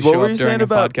 time the police What show were up you during saying a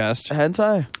about podcast.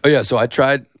 hentai? Oh yeah, so I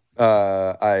tried.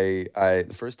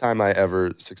 The first time I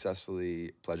ever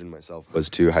successfully pledged myself was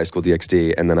to High School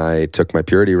DxD, and then I took my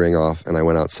purity ring off and I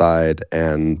went outside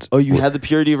and. Oh, you had the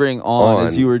purity ring on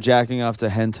as you were jacking off to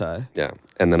hentai. Yeah,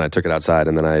 and then I took it outside,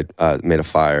 and then I made a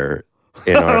fire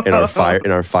in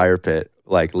our fire pit.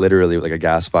 Like literally like a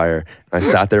gas fire. And I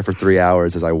sat there for 3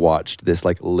 hours as I watched this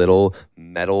like little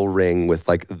metal ring with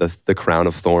like the crown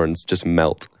of thorns just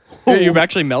melt. You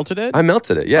actually melted it? I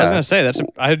melted it, yeah. I was gonna say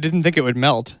I didn't think it would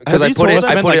melt. Because I put it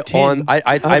on.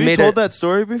 Have you told that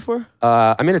story before?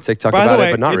 I made a TikTok By about the way,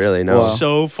 it, but not it's really. No.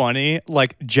 So funny,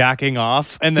 like jacking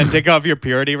off and then take off your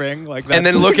purity ring, like that. And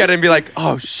then look at it and be like,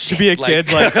 oh shit. To be a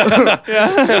kid, like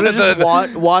And then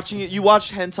just watching it. You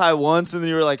watched hentai once, and then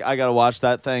you were like, I gotta watch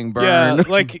that thing burn. yeah,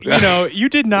 like you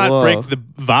did not break the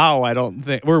vow. I don't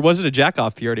think, or was it a jack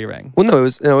off purity ring? Well, no,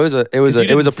 it was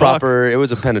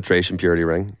a penetration purity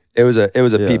ring. It was a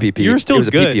PPP. You were still it was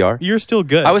good. A PPR. You're still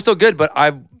good. I was still good, but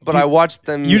I watched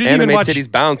them animate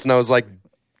titties bounce, and I was like,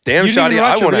 damn, Shotty,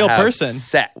 I want to have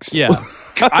sex. Yeah.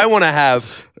 I want to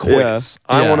have coitus.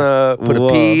 Yeah. I want to put a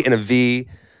P in a V.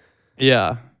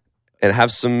 Yeah. And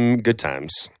have some good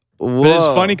times. But it's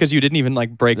funny because you didn't even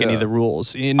like break any of the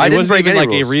rules. It didn't break even any like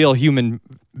rules. a real human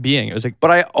being. It was like,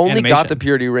 but I only got animation. the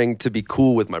purity ring to be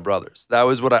cool with my brothers. That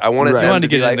was what I wanted. Right. Them to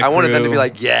get be like. in the I wanted them to crew. be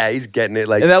like, yeah, he's getting it.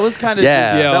 Like And that was kind of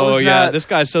this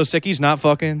guy's so sick he's not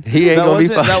fucking. he ain't gonna be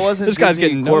fine. That wasn't This guy's Disney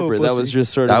getting no corporate. That pussy. was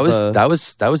just sort That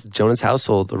of was Jonah's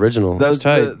household original. that was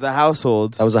tight. the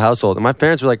household. That was the household. And my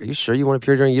parents were like, are you sure you want a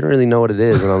purity ring? You don't really know what it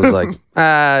is. And I was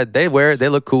like, they wear it. They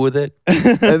look cool with it.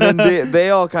 And then they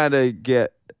all kind of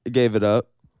gave it up.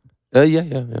 Yeah.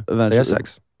 Eventually. They have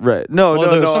sex. Right. No.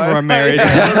 Some of them are married.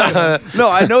 No,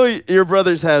 I know your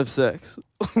brothers have sex.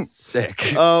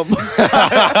 Sick. Let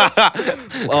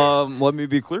me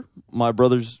be clear. My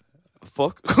brothers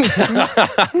fuck.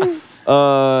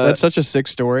 That's such a sick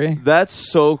story. That's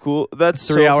so cool. That's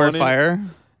 3 hour so funny. fire.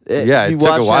 Yeah, it you took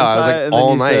a watched while. I was, hentai like, and all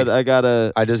then you night.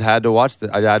 said, I just had to watch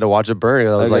I had to watch it burn.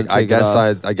 I was gotta like, I take it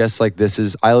off. guess like this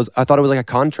is. I thought it was like a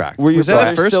contract. Were you Was that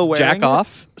brother the first still wearing jack it?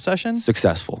 off session?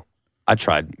 Successful. I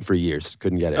tried for years,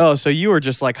 couldn't get it. Oh, so you were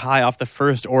just like high off the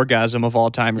first orgasm of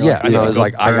all time. You're Yeah, like, and I need to was go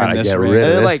like, I burn gotta this get ring. rid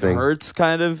And of it this like thing. hurts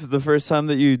kind of the first time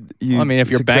that you I mean, if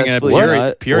you're banging a successfully purity,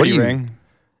 nut. purity What do you- ring,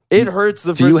 It hurts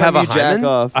the Do first you have time a you jack hymen?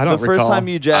 off. I don't the first recall. time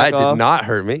you jack I off. did not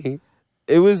hurt me.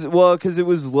 It was because it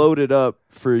was loaded up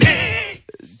for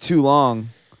too long.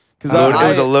 Because It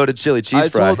was a loaded chili cheese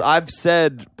fry. I've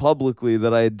said publicly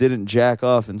that I didn't jack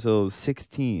off until I was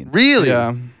 16, Really?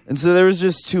 yeah. and so there was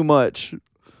just too much.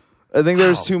 I think there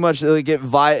was too much. Like it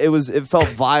felt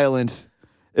violent.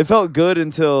 It felt good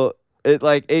until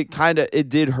it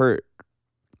did hurt.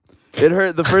 It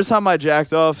hurt the first time I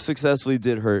jacked off successfully.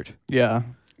 Did hurt. Yeah.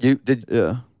 You've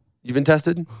Yeah. been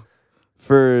tested?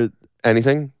 For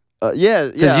Anything? yeah.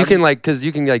 Because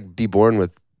you can be born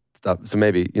with stuff. So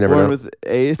maybe you never born know. with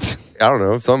AIDS. I don't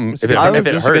know. Something. If it, I if was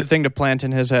it It's a good hurt. thing to plant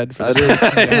in his head. For I this. didn't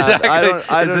have- I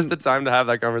don't. I Is this don't. the time to have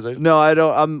that conversation? No, I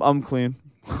don't. I'm clean.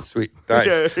 Sweet. Nice.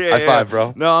 Yeah, High yeah. five,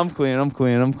 bro. No, I'm clean. I'm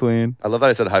clean. I'm clean. I love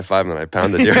that I said high five and then I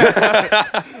pounded you.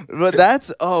 But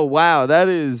that's wow.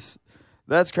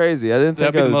 That's crazy. I didn't think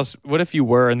That'd be I the was, most. What if you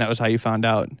were, and that was how you found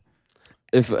out?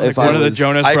 if Like I one of the was-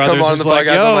 Jonas I Brothers come on is the like,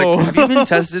 podcast. yo. I'm like, have you been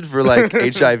tested for like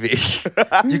HIV?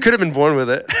 You could have been born with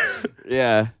it.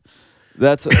 Yeah,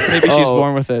 that's Maybe she's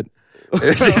born with it.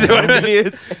 Maybe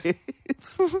it's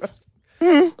AIDS.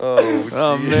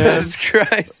 Oh, man. Jesus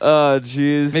Christ. Oh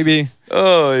jeez. Maybe,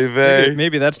 Oh, man.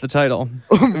 maybe that's the title.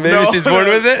 Maybe she's born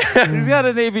with it. He's got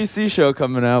an ABC show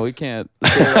coming out. We can't. The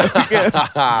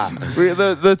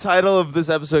title of this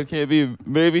episode can't be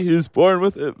 "Maybe he's born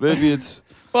with it." Maybe it's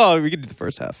Well, we could do the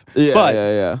first half. yeah, But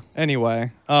yeah.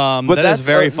 anyway, But that that's is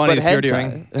very but funny. hentai. Purity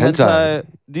ring. Hentai.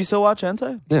 Do you still watch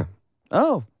hentai? Yeah.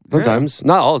 Oh, great. Sometimes.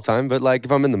 Not all the time, but like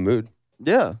if I'm in the mood.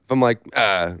 Yeah. If I'm like,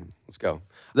 let's go.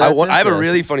 That's I have a interesting.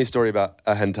 really funny story about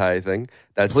a hentai thing.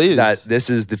 Please. This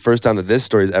is the first time that this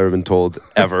story has ever been told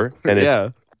ever. And it's Yeah.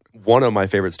 one of my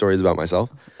favorite stories about myself.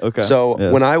 Okay. So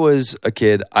Yes. when I was a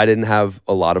kid, I didn't have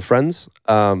a lot of friends,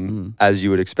 as you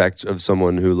would expect of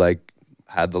someone who like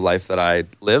had the life that I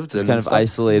lived. Just and kind of stuff.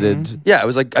 isolated. Yeah, it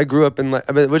was like I grew up in like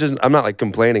which is I'm not like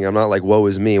complaining. I'm not like woe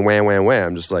is me, wham wham wham.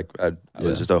 I'm just like I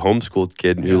was just a homeschooled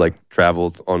kid who like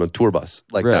traveled on a tour bus.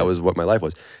 Like Right. that was what my life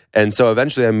was. And so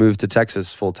eventually I moved to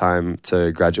Texas full time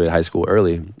to graduate high school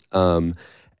early.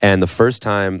 And the first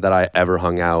time that I ever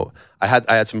hung out, I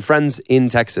had some friends in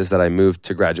Texas that I moved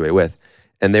to graduate with.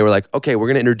 And they were like, okay, we're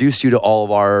going to introduce you to all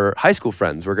of our high school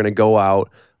friends. We're going to go out.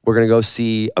 We're going to go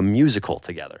see a musical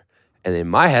together. And in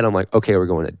my head, I'm like, okay, we're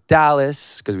going to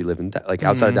Dallas because we live in like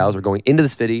outside of Dallas. We're going into the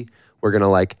city. We're going to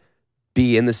like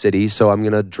be in the city. So I'm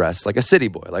going to dress like a city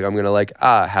boy. Like I'm going to like,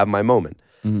 have my moment.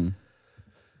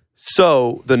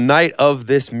 So the night of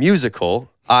this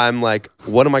musical, I'm like,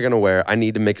 what am I going to wear? I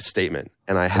need to make a statement.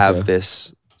 And I have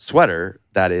this sweater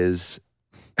that is,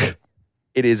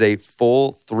 it is a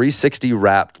full 360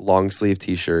 wrapped long sleeve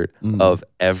t-shirt of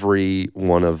every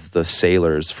one of the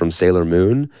sailors from Sailor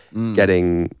Moon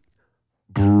getting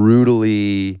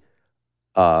brutally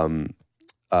having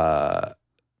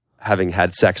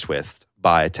had sex with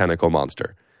by a tentacle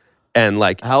monster. And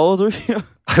like, How old were you?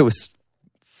 I was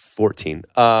 14.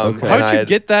 How and did you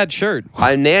get that shirt?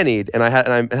 I nannied and I had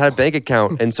a bank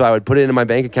account, and so I would put it into my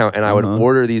bank account and I would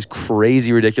order these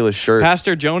crazy ridiculous shirts.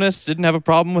 Pastor Jonas didn't have a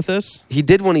problem with this. He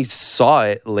did when he saw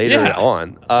it later Yeah.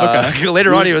 on. Okay.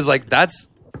 Later on, he was like, "That's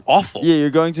awful." Yeah, you're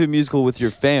going to a musical with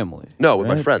your family. No, with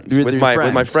my Right? friends, With with your my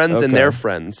friends. friends and Okay. their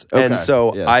friends, Okay. and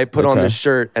so Yes. I put on Okay. this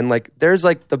shirt, and like, there's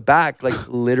like the back, like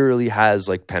literally has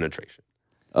like penetration,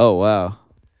 Oh wow.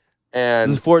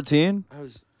 and This is 14. I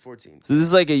was 14. So this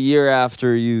is like a year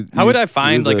after you. How you would I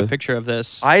find threw like a the- picture of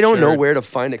this? I don't know shirt? where to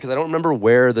find it because I don't remember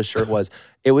where the shirt was.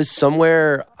 It was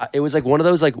somewhere. It was like one of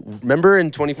those like. Remember in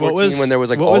 2014 What was- when there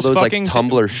was like what all was those like fucking-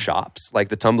 Tumblr shops, like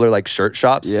the Tumblr like shirt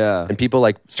shops. Yeah. And people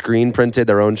like screen printed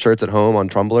their own shirts at home on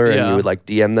Tumblr, and Yeah. you would like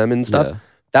DM them and stuff. Yeah.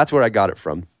 That's where I got it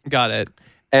from. Got it.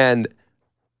 And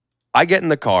I get in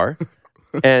the car,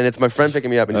 and it's my friend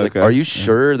picking me up, and he's Okay. like, "Are you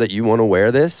sure that you want to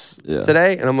wear this Yeah.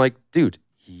 today?" And I'm like, "Dude,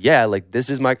 yeah, like this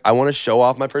is my. I want to show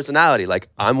off my personality. Like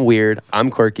I'm weird, I'm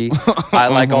quirky, I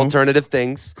like alternative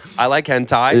things, I like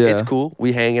hentai. Yeah. It's cool.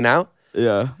 We hanging out."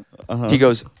 Yeah. Uh-huh. He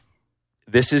goes,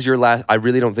 "This is your last. I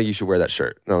really don't think you should wear that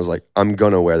shirt." And I was like, "I'm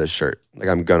gonna wear this shirt. Like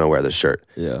I'm gonna wear this shirt."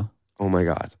 Yeah. Oh my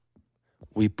god,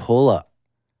 we pull up.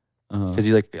 Uh-huh. Because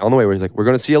he's like, on the way where he's like, we're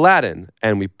going to see Aladdin.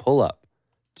 And we pull up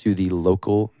to the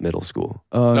local middle school.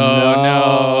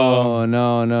 Oh,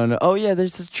 no. no. No. Oh yeah,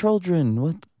 there's the children.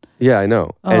 What? Yeah, I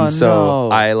know. Oh, and so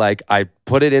no. I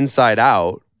put it inside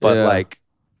out, but Yeah. like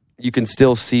you can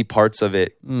still see parts of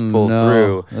it pull no.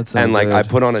 through. That's not And like I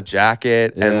good. put on a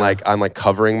jacket and Yeah. like I'm like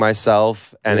covering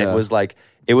myself, and Yeah. it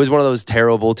was one of those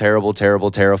terrible,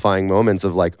 terrifying moments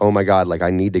of like, oh my God, like I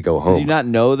need to go home. Did you not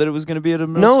know that it was going to be at a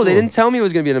middle No, school? they didn't tell me it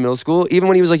was going to be in a middle school. Even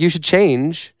when he was like, you should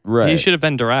change. Right. He should have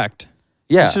been direct.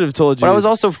 Yeah. He should have told you. But I was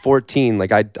also 14.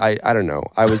 Like I don't know.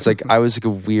 I was like a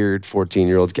weird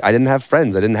 14-year-old. I didn't have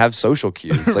friends. I didn't have social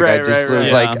cues. Like I Right, just right,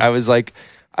 was right. like Yeah. I was like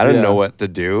I don't Yeah. know what to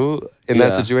do in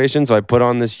that Yeah. situation. So I put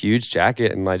on this huge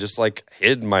jacket and I just like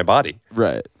hid my body.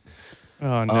 right.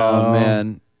 Oh no, Oh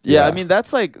man. Yeah, Yeah. I mean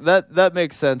that's like that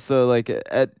makes sense though. Like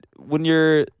when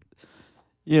you're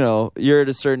you're at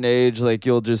a certain age, like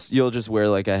you'll just wear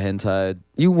like a hentai.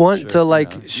 You want Sure, to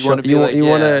like you wanna be like, you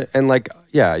want yeah. to and like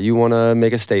you want to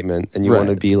make a statement and you Right. want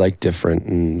to be like different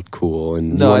and cool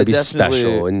and No, you want I to be definitely-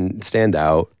 special and stand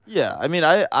out. Yeah, I mean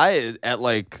I at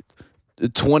like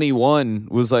 21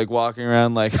 was like walking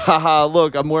around like, haha,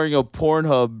 look, I'm wearing a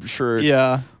Pornhub shirt.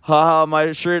 yeah. Haha,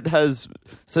 my shirt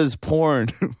says porn.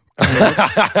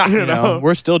 You know,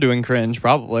 we're still doing cringe,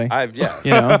 probably. Yeah.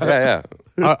 You know? yeah.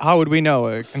 How would we know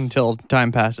it until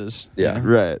time passes? Yeah. You know?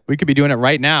 Right. We could be doing it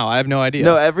right now. I have no idea.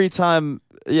 No, every time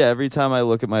I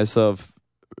look at myself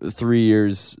 3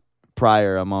 years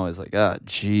prior, I'm always like,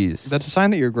 jeez. That's a sign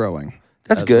that you're growing.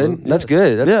 That's Absolutely. good. That's Yes.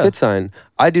 good. That's Yeah. a good sign.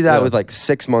 I do that Yeah. with like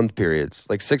 6-month periods.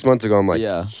 Like 6 months ago, I'm like,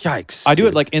 Yeah. yikes. I do it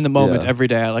dude. like in the moment Yeah. every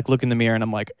day. I like look in the mirror and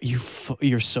I'm like,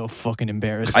 you're so fucking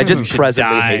embarrassing. I You just should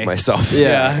presently die." hate myself.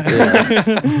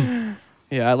 Yeah.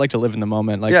 Yeah, I like to live in the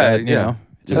moment like Yeah, that. You yeah. know,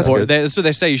 it's That's important. good. That's what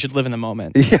they say. You should live in the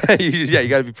moment. yeah, you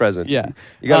got to be present. Yeah.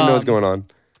 You got to know what's Um, going on.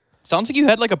 Sounds like you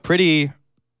had like a pretty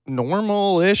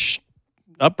normal-ish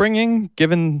upbringing,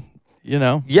 given Yeah, I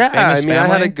famous mean, I had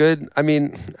family. a good. I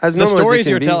mean, as The normal stories as it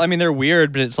you're can be. telling. I mean, they're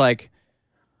weird, but it's like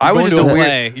I was going just to a weird.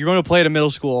 play. You're going to play at a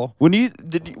middle school. When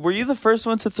were you the first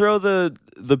one to throw the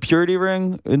purity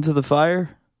ring into the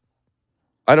fire?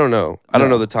 I don't know. I don't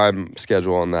No. know the time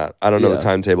schedule on that. I don't know Yeah. the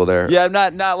timetable there. Yeah, I'm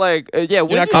not like yeah.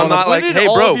 When not did, calling I'm not when like, did hey,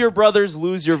 all bro. of your brothers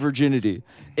lose your virginity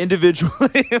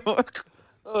individually?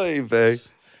 Oy vey.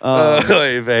 Um,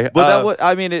 Oy vey. But that was,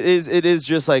 I mean, it is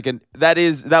just like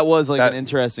that was like That- an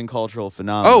interesting cultural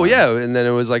phenomenon. Oh yeah, and then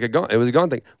it was like a gone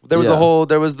thing. There was Yeah.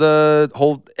 the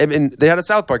whole. I mean, they had a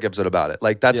South Park episode about it.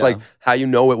 Like that's Yeah. like how you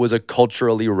know it was a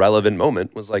culturally relevant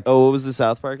moment. Was like Oh, what was the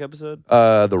South Park episode?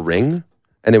 The Ring,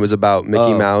 and it was about Mickey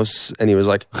Oh. Mouse, and he was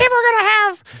like, If we're gonna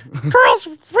have girls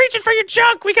reaching for your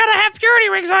junk, we gotta have purity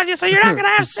rings on you so you're not gonna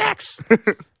have sex.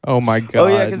 Oh my god. Oh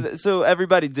yeah, because so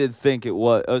everybody did think it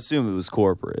was. Assume it was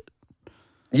corporate.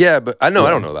 yeah, but I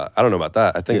don't know that. I don't know about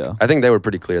that. Yeah. I think they were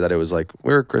pretty clear that it was like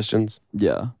we're Christians,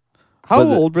 Yeah, how but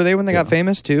the- old were they when they got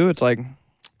famous too? It's like,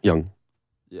 young.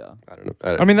 yeah. I don't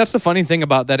know. I mean, that's the funny thing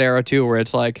about that era too, where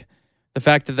it's like the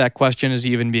fact that that question is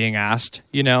even being asked,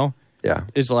 Yeah.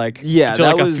 is like Yeah, to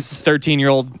that like a was-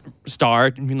 13-year-old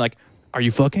star. I mean, like, are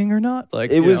you fucking or not?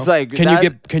 Like, It was like can that-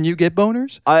 you get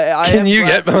boners? I Can am you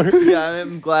glad- get boners? Yeah,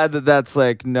 I'm glad that that's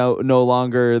like no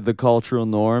longer the cultural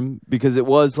norm because it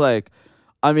was like,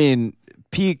 I mean,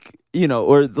 peak,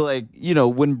 or like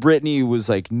when Britney was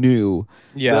like new.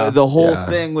 Yeah. the whole Yeah.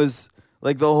 thing was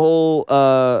like the whole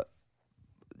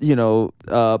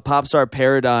pop star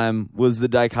paradigm was the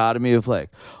dichotomy of like,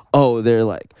 oh,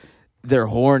 they're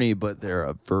horny but they're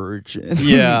a virgin.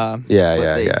 Yeah. Yeah, But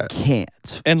yeah, they yeah.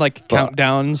 can't. And like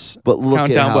countdowns, But look at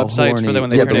countdown how websites horny- for them when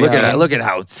they Yeah, turn but 18. look at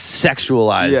how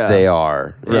sexualized Yeah. they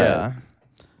are. Yeah.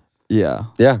 Yeah.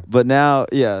 Yeah. But now,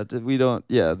 we don't.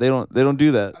 Yeah, they don't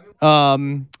do that.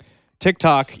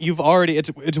 TikTok, you've already.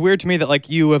 It's weird to me that like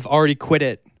you have already quit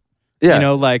it. Yeah.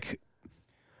 Like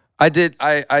I did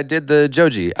the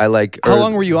Joji. I like how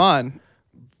long were you on?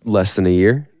 less than a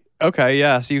year. Okay,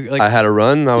 yeah. So you like I had a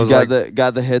run. I was Got like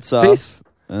got the hits off, Peace.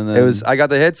 and then it was I got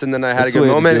the hits and then I had a That's the good way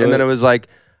to moment do and then it. it was like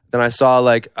then I saw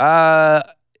like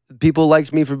people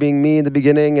liked me for being me in the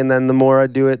beginning and then the more I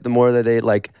do it the more that they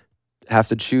like have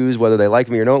to choose whether they like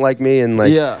me or don't like me and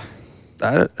like yeah.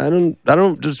 I don't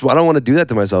want to do that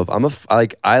to myself. I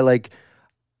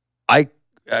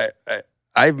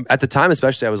at the time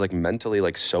especially I was like mentally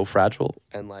like so fragile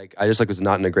and like I just like was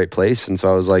not in a great place and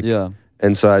so I was like Yeah.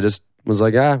 and so I just was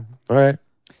like all right.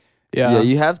 Yeah,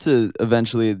 you have to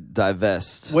eventually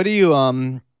divest. What do you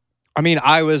I mean,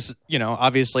 I was,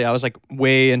 obviously I was like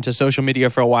way into social media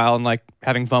for a while and like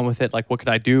having fun with it. Like, what could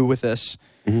I do with this?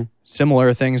 Mhm.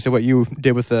 Similar things to what you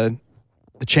did with the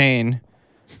chain.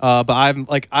 But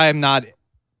I'm not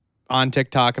on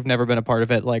TikTok. I've never been a part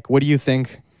of it. Like, what do you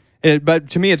think? But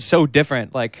to me, it's so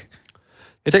different. Like,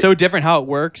 it's Tik- so different how it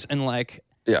works. And like,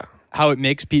 Yeah. how it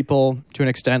makes people to an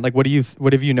extent? Like, what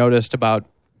have you noticed about?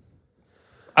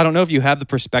 I don't know if you have the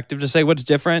perspective to say what's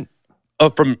different. Oh,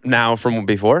 from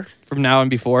before? From now and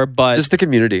before, but Just the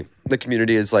community. The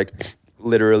community is like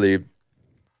literally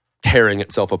tearing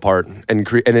itself apart, and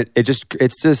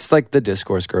it's just like the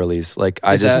discourse girlies. Like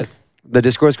the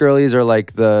discourse girlies are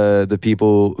like the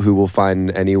people who will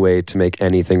find any way to make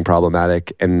anything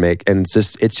problematic and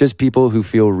it's just people who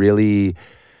feel really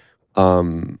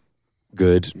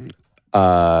good,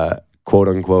 quote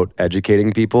unquote,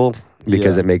 educating people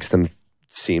because it makes them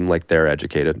seem like they're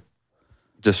educated.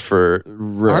 Just for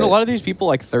aren't a lot of these people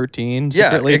like 13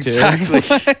 secretly exactly.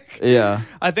 too? Yeah.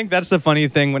 I think that's the funny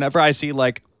thing. Whenever I see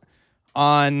like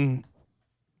on,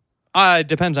 it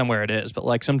depends on where it is, but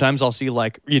like sometimes I'll see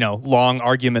like, long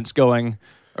arguments going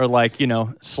or like,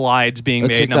 slides being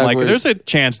made. And I'm like, there's a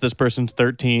chance this person's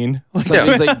 13.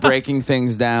 Somebody's like breaking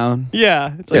things down.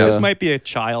 Yeah. It's like, this might be a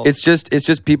child. It's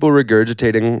just people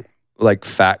regurgitating like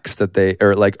facts that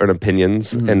or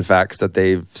opinions and facts that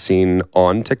they've seen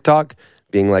on TikTok,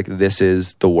 being like, this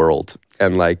is the world.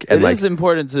 And like, it is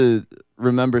important to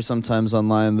remember sometimes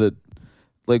online that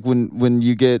like when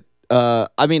you get, I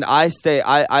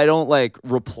don't like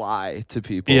reply to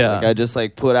people. Yeah. Like I just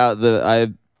like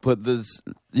I put this,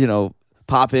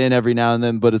 pop in every now and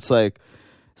then, but it's like,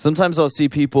 sometimes I'll see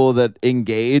people that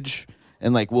engage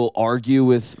and like will argue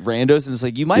with randos, and it's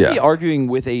like you might be arguing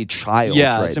with a child.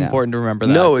 Yeah, it's important to remember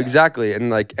that. No, exactly, and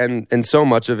like, and so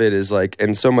much of it is like,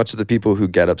 and so much of the people who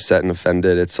get upset and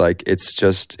offended, it's like, I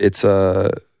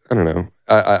don't know.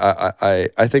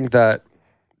 I think that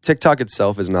TikTok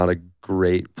itself is not a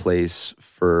great place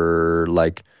for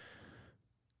like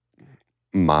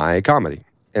my comedy,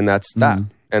 and that's that,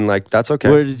 and like that's okay.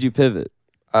 Where did you pivot?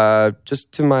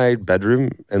 Just to my bedroom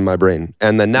and my brain,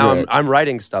 and then now I'm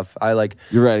writing stuff.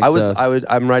 You're writing stuff.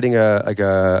 I'm writing a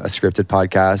scripted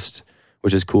podcast,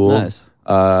 which is cool. Nice.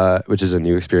 Which is a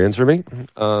new experience for me.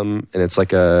 And it's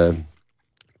like a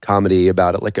comedy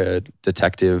about it, like a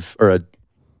detective or a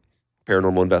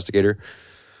paranormal investigator.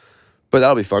 But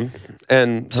that'll be fun,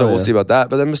 and so we'll see about that.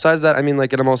 But then besides that, I mean,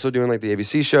 like, and I'm also doing like the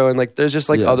ABC show, and like, there's just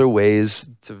like other ways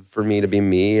for me to be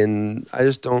me, and I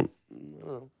just don't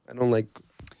like.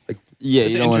 Yeah,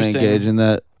 you don't want to engage in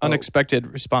that unexpected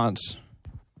response.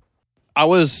 I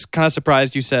was kind of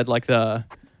surprised you said like the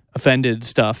offended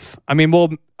stuff. I mean, well,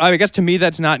 I guess to me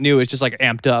that's not new. It's just like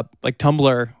amped up. Like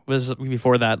Tumblr was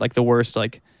before that, like the worst,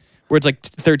 like where it's like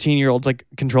 13-year-olds like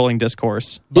controlling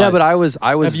discourse. But I was.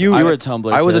 You were a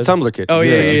Tumblr. I was a kid. Tumblr kid. Oh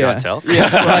yeah. Could you not tell?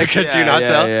 Yeah, could you not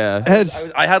tell? Yeah.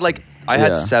 I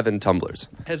had 7 Tumblrs.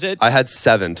 Has it? I had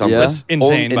 7 Tumblrs. That's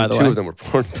insane. By the way, 2 of them were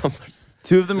porn Tumblrs.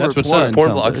 2 of them That's were what's up.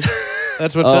 Porn Tumblrs. vlogs.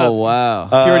 That's what's up. Oh wow.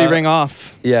 Purity ring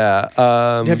off. Yeah.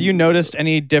 Have you noticed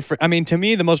any different? I mean, to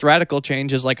me, the most radical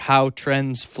change is like how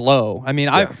trends flow. I mean,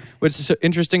 what's so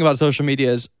interesting about social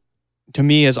media is, to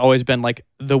me, has always been like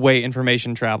the way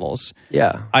information travels.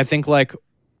 Yeah. I think like,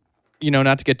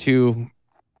 not to get too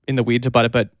in the weeds about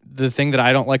it, but the thing that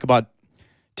I don't like about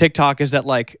TikTok is that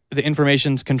like the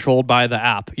information's controlled by the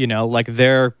app. Like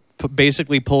they're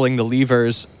basically pulling the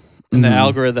levers. And the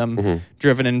algorithm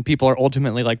driven, and people are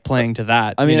ultimately like playing to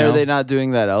that. I mean, are they not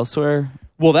doing that elsewhere?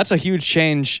 Well, that's a huge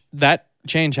change. That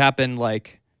change happened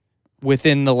like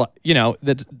within the,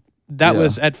 that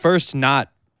was at first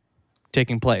not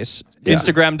taking place. Yeah.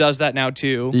 Instagram does that now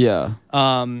too. Yeah.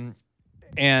 And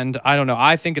I don't know.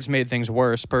 I think it's made things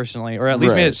worse personally, or at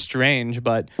least made it strange.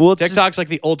 But TikTok's like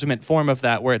the ultimate form of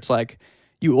that, where it's like,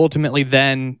 you ultimately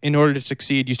then, in order to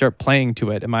succeed, you start playing to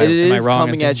it. Am I wrong? It is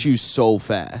coming at you so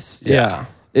fast. Yeah.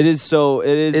 It is so.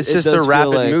 It is. It's just a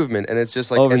rapid movement, and it's just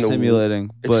like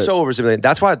overstimulating. It's so overstimulating.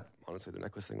 That's why, honestly, the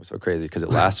necklace thing was so crazy, because it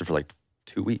lasted for like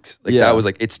 2 weeks. Like that was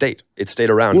like it stayed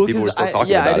around. Well, people were still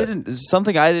talking about it.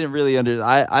 Something I didn't really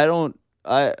understand.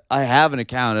 I have an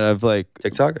account, and I've like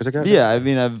TikTok. Yeah, I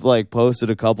mean, I've like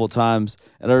posted a couple times,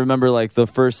 and I remember like the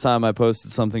first time I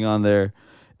posted something on there,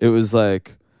 it was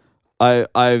like.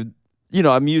 I'm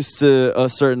used to a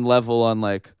certain level on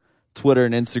like Twitter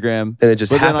and Instagram, and it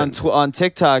just happened. Then on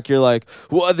TikTok, you're like,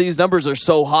 "Well, these numbers are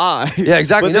so high." Yeah,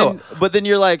 exactly. But then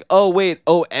you're like, "Oh wait,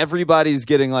 everybody's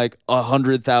getting like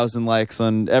 100,000 likes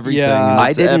on everything."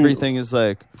 Yeah, everything is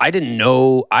like. I didn't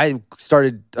know. I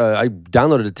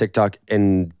downloaded a TikTok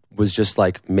and was just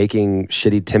like making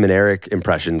shitty Tim and Eric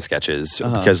impression sketches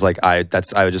because like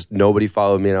nobody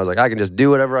followed me, and I was like, I can just do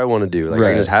whatever I want to do. Like I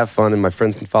can just have fun, and my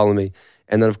friends can follow me.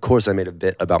 And then of course I made a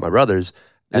bit about my brothers,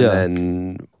 and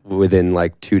then within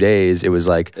like 2 days it was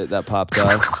like that popped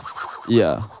up.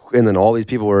 Yeah. And then all these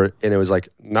people were, and it was like,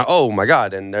 oh my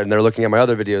God. And they're looking at my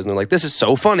other videos, and they're like, this is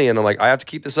so funny. And I'm like, I have to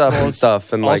keep this up and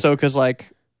stuff. And also because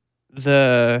like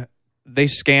the they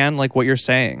scan like what you're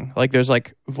saying. Like there's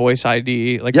like voice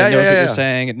ID. Like Yeah, it knows yeah, what yeah. you're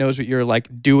saying. It knows what you're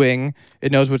like doing.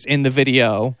 It knows what's in the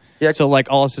video. Yeah. So like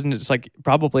all of a sudden it's like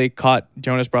probably caught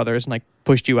Jonas Brothers and like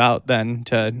pushed you out then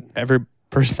to every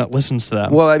person that listens to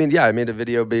them. Well, I mean, yeah, I made a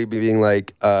video being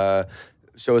like,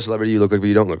 show a celebrity you look like but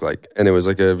you don't look like, and it was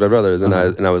like my brothers, and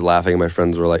I was laughing, and my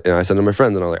friends were like, and I sent to my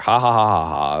friends, and I was like, ha ha ha ha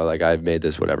ha, like I've made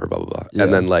this, whatever, blah blah blah, Yeah.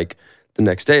 and then like the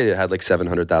next day it had like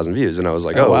 700,000 views, and I was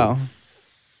like, oh, wow.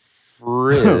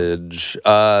 fridge,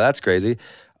 that's crazy,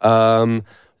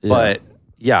 but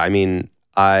yeah, I mean,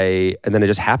 and then it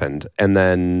just happened, and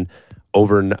then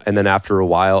after a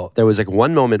while, there was like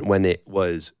one moment when it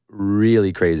was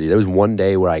really crazy. There was one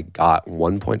day where I got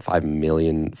 1.5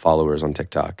 million followers on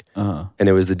TikTok. And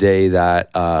it was the day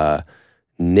that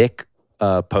Nick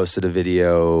posted a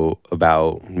video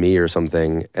about me or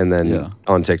something, and then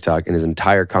on TikTok, and his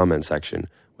entire comment section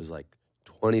was like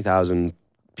 20,000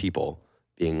 people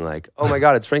being like, "Oh my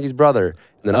God, it's Frankie's brother."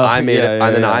 And then I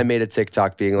made a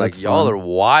TikTok being like, That's "Y'all fun. are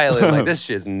wild, like this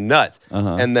shit's nuts."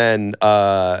 And then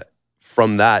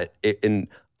from that, and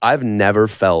I've never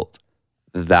felt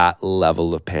that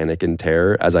level of panic and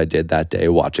terror as I did that day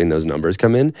watching those numbers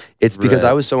come in. It's because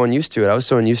I was so unused to it. I was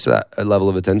so unused to that level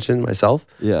of attention myself.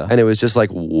 Yeah. And it was just like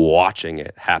watching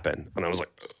it happen. And I was like,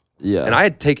 Yeah. and I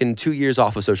had taken 2 years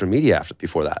off of social media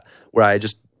before that, where I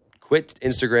just quit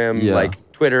Instagram, like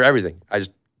Twitter, everything. I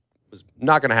just was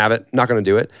not going to have it, not going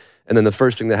to do it. And then the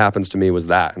first thing that happens to me was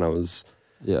that. And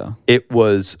it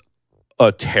was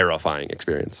a terrifying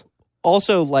experience.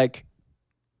 Also, like,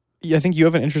 I think you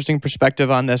have an interesting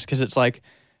perspective on this because it's like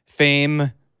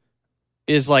fame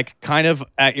is like kind of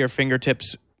at your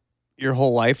fingertips your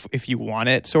whole life if you want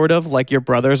it, sort of. Like your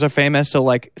brothers are famous, so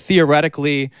like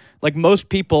theoretically, like most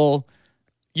people,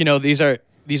 you know, these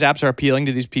apps are appealing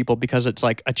to these people because it's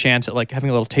like a chance at like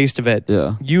having a little taste of it.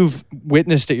 Yeah. You've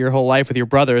witnessed it your whole life with your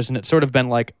brothers, and it's sort of been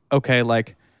like, okay,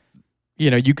 like,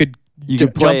 you know, you could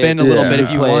jump in a little bit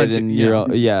if you want.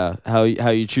 And how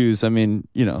you choose. I mean,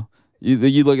 you know,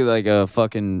 you look at like a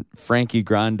fucking Frankie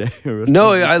Grande.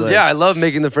 No, I love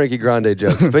making the Frankie Grande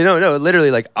jokes, but no,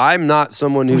 literally, like I'm not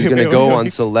someone who's going to go on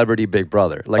Celebrity Big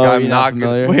Brother. Like I'm not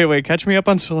familiar. Wait, catch me up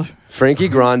on Frankie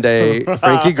Grande.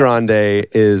 Frankie Grande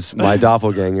is my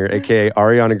doppelganger, aka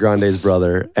Ariana Grande's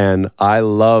brother, and I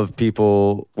love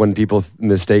when people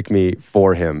mistake me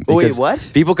for him. Wait,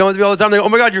 what? People come up to me all the time. They're like, "Oh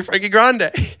my God, you're Frankie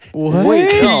Grande." What?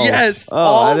 Wait, no. Yes, Oh,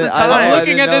 all the time. I'm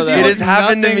looking at this, that. you It look has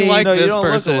happened to nothing me. like No, you this don't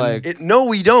look person. alike. No,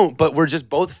 we don't. But we're just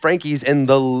both Frankies and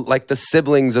the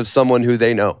siblings of someone who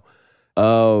they know.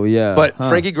 Oh yeah. But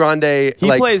Frankie Grande, he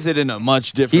like, plays it in a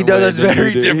much different. He does way it than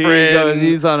very you do. different.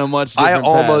 He's on a much I different.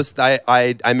 almost I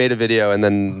made a video and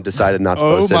then decided not to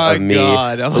Oh post it my of me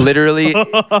God. literally.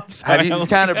 Sorry, He's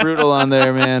kind of brutal on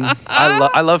there, man.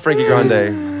 I love Frankie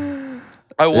Grande.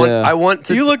 I want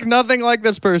to. You look nothing like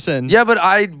this person. Yeah, but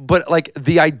like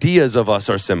the ideas of us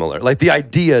are similar. Like the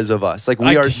ideas of us, like we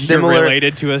are You're similar.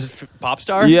 related to a pop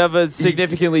star. You have a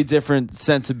significantly different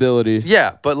sensibility.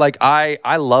 Yeah, but like I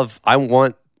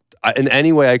want. In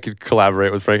any way I could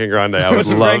collaborate with Frankie Grande, I would What's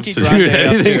love Frankie to Grande do up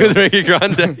anything to? with Frankie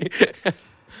Grande.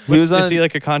 Is he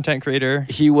like a content creator?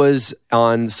 He was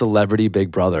on Celebrity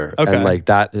Big Brother, Okay. and like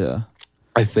that. Yeah.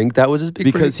 I think that was his big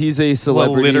Because he's a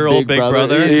celebrity literal big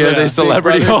brother. He is a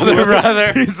celebrity older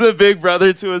brother. He's the big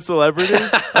brother to a celebrity.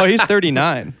 Oh, he's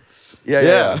 39.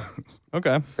 Yeah.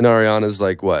 Okay. And Ariana's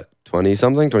like what, 20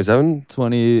 something, 27?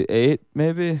 28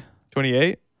 maybe.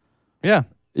 28. Yeah.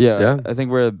 Yeah. I think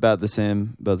we're about the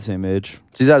same age.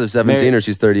 She's either 17 or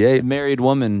she's 38. Married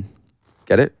woman.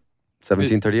 Get it?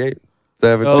 1738. Oh,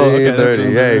 okay.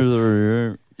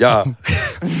 1738. Yeah.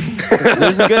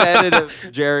 There's a good edit of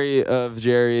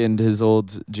Jerry and his old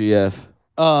GF.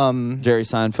 Jerry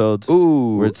Seinfeld.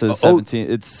 Ooh. Where it says 17.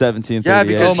 It's 1738. Yeah,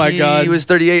 because Oh my God. he was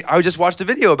 38. I just watched a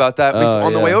video about that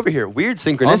on the way yeah. over here. Weird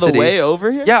synchronicity. on the way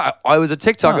over here. Yeah, I was a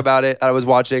TikTok about it. I was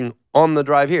watching on the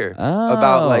drive here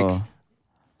about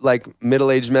like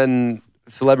middle-aged men,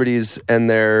 celebrities, and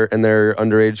their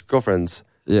underage girlfriends.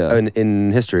 Yeah.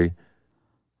 In history.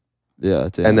 Yeah.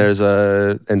 Damn. And there's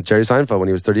and Jerry Seinfeld when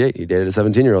he was 38, he dated a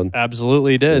 17-year-old.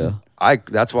 Absolutely did. Yeah.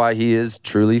 That's why he is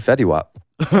truly Fetty Wap.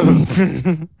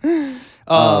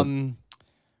 I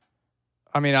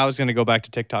mean, I was going to go back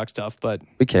to TikTok stuff, but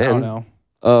We can. I don't know.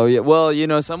 Oh yeah. Well, you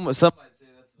know, some might say that's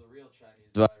the real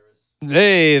Chinese virus.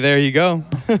 Hey, there you go.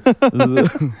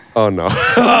 Oh no.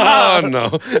 Oh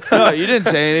no. No, you didn't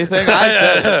say anything. I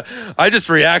said it. I just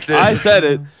reacted. I said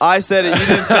it. You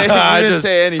didn't say. I You didn't just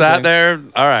say anything. sat there.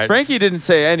 All right. Frankie didn't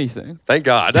say anything. Thank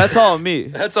God. That's all me.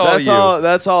 That's all That's you. all.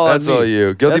 That's all. That's on all me.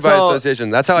 you. Guilty That's by all- association.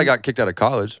 That's how I got kicked out of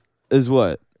college. Is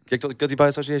what? Guilty by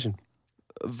association.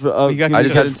 You got- can I you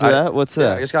just get had- into that? What's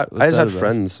that? I just got What's that about?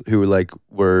 friends who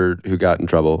who got in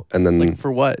trouble and then Like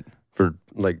for what? for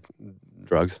like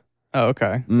drugs. Oh,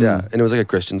 okay. Mm. Yeah, and it was like a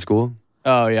Christian school,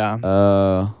 Oh yeah.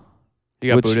 You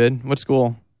got which- booted. What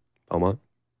school? Belmont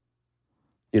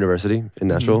University in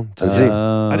Nashville, Tennessee.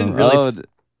 I didn't really Oh,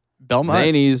 Belmont.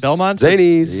 Zanies. Belmont's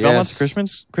Zanies. Yeah. Belmont's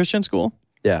Yes. Christian school.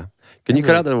 Yeah. Can you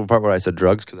cut out the part where I said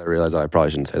drugs? Because I realized I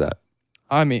probably shouldn't say that.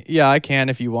 I mean, yeah, I can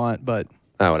if you want, but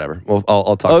Whatever. Well,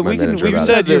 I'll talk Oh, to my we can- manager we you about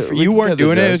can it. said cut the- we you can weren't cut the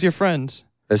doing it. It drugs. was your friends.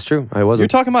 It's true. I You're wasn't.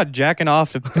 talking about jacking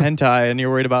off to hentai, and you're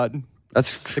worried about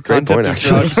That's the a great point,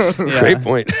 concept of actually. drugs. Yeah. Great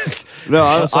point.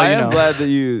 No, Just so I you am know. glad that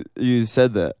you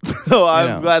said that. So I'm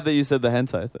know. glad that you said the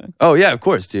hentai thing. Oh, yeah, of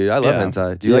course, dude. I love Yeah.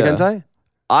 hentai. Do you Yeah. like hentai?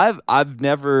 I've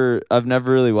never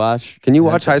really watched. Can you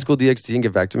watch hentai. High School DxD and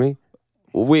get back to me?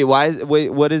 Wait,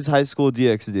 what is High School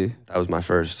DxD? That was my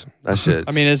first. That shit.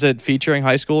 I mean, is it featuring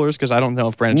high schoolers? Because I don't know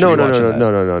if Brandon no, should be no, watching no, that.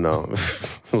 no, no, no, no.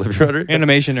 Olivia Rodrigo?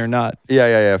 Animation or not.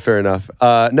 Yeah. Fair enough.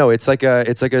 No, it's like a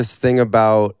thing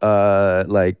about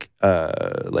like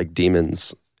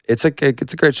demons. It's a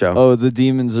great show, Oh, the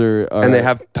demons are and they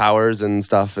have powers and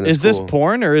stuff. And Is it's this cool.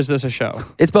 porn or is this a show?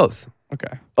 It's both.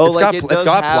 Okay. Oh, It's like got it it's does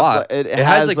got have, plot. It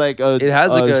has has like a it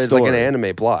has like story. an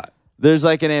anime plot. There's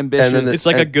like an ambitious. And then It's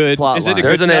like a good. plot Is it a line. good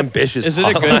There's an enough, ambitious Is it a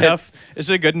plot good line. enough? Is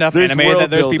it a good enough There's anime world that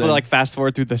there's people building. that like fast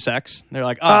forward through the sex? They're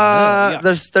like, yeah.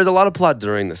 There's a lot of plot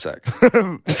during the sex.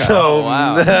 Oh, So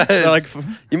wow. They're like,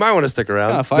 you might want to stick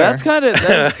around. fire. That's kind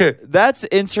of that's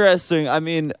interesting. I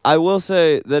mean, I will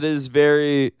say that is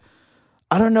very.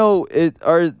 I don't know.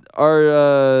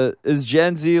 Is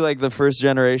Gen Z like the first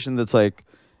generation that's like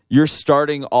you're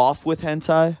starting off with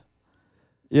hentai?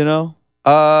 You know.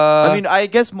 I mean, I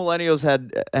guess millennials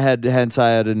had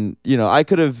hentai, and I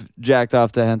could have jacked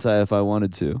off to hentai if I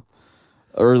wanted to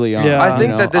early on. Yeah. I think you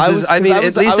know? that this is. I mean, at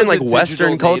least in like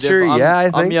Western culture, yeah. I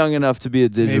I'm think. young enough to be a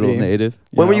digital Maybe. native.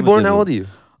 When were you I'm a born? digital- How old are you?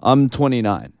 I'm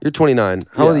 29. You're 29.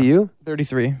 How old are Yeah. you?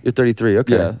 33. You're 33.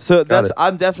 Okay. Yeah. So Got it.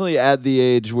 I'm definitely at the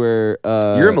age where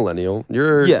You're a millennial.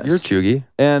 You're yes. chuggy.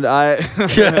 and I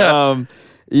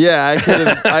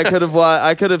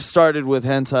I could have started with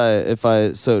hentai if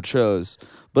I so chose.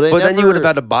 But Then you would have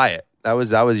had to buy it. That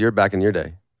was your back in your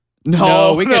day.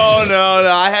 No, we could- no.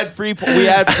 I had free. We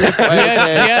had free. He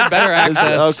had better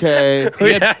access. Okay.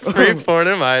 He had- free porn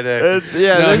in my day. It's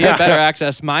yeah. No, this- he had better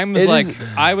access. Mine was It like is-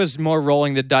 I was more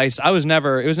rolling the dice. It was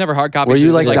never hard copy. Were you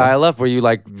It was like dial up? Were you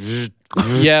like?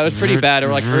 Yeah, it was pretty bad. Or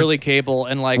like early cable,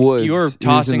 and like Woods. you were Using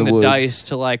tossing the the woods. dice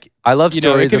to like. I love You know,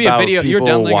 it stories could be a about video- you're people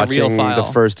downloading a real watching file.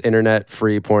 the first internet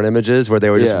free porn images where they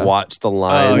would Yeah. just watch the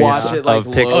lines Watch it, like, of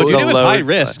pixels. Oh, dude, it was load. high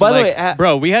risk. By the Like, way,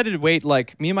 bro, we had to wait.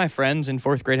 Like me and my friends in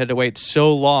fourth grade had to wait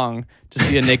so long to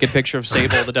see a naked picture of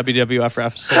Sable, the WWF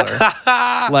wrestler.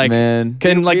 Like, Man.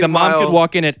 can like the mom Meanwhile- could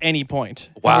walk in at any point.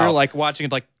 And Wow. we were like watching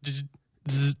it, like.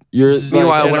 You're Meanwhile,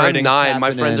 like, when I'm generating 9, my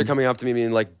tapping friends in. are coming up to me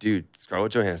being like, "Dude,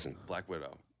 Scarlett Johansson, Black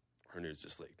Widow, her news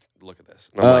just leaked. Look at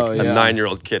this." And I'm Oh, like yeah. a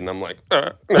 9-year-old kid, and I'm like,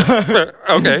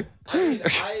 "Okay,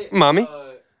 mommy."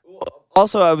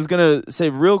 Also, I was gonna say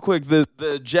real quick, the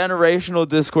generational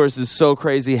discourse is so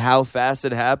crazy how fast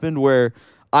it happened. Where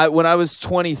when I was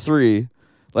 23,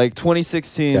 like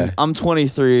 2016, Okay. I'm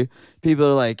 23. People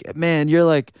are like, "Man, you're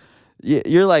like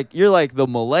the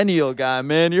millennial guy,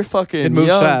 man. You're fucking It moves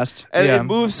young." fast. and Yeah. it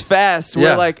moves fast.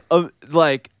 Yeah. We're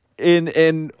like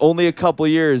in only a couple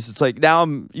years. It's like now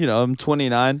I'm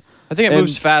 29. I think it And-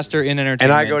 moves faster in And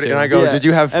entertainment. I go, too. Yeah. "Did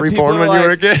you have And free people porn are when you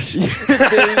were a like-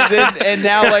 kid?" and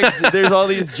now like there's all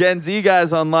these Gen Z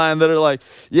guys online that are like,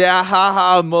 yeah,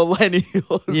 haha,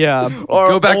 millennials. Yeah. Or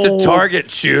Go back old. to Target,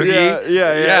 Chuggy.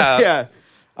 Yeah.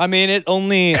 I mean,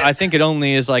 I think it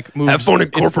only is like moves. Have fun in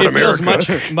corporate it feels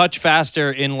America. much faster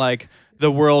in like the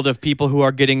world of people who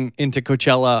are getting into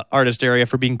Coachella artist area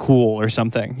for being cool or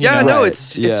something. you Yeah, know? no, Right.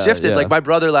 it's Yeah, shifted. yeah. Like my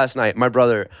brother last night. My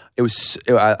brother, it was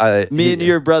Me and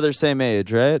your brother same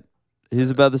age, right?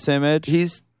 He's about the same age.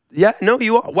 He's you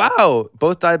are. Wow,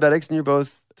 both diabetics, and you're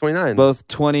both 29. both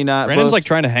 29. Brandon's both like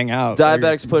trying to hang out.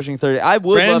 diabetics pushing 30. I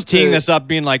would Brandon's love teeing to. this up,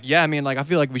 being like, "Yeah, I mean, like, I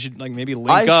feel like we should like maybe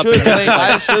link I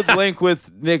up. should link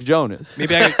with Nick Jonas.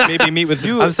 maybe meet with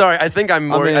you. I'm sorry. I think I'm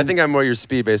more. I mean- think I'm more your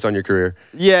speed based on your career.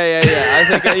 Yeah.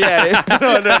 I think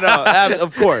no.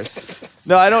 Of course.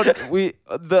 No, I don't. We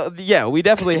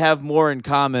definitely have more in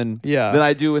common Yeah. than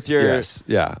I do with your. Yes.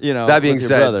 Yeah. you know, That being with your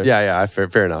said, brother. yeah.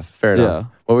 Fair enough. Fair enough.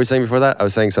 What were we saying before that? I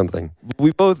was saying something.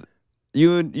 We both,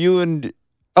 you and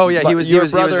Oh yeah, he was. Your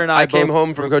brother and I came both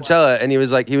home from Coachella, and he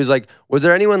was like, was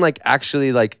there anyone like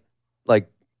actually like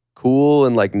cool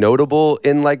and like notable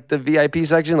in like the VIP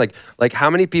section? Like how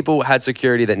many people had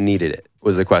security that needed it?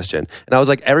 was the question. And I was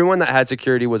like, everyone that had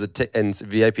security was and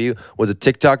VIP was a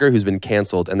TikToker who's been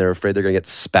canceled, and they're afraid they're gonna get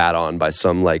spat on by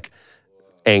some like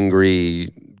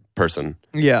angry person.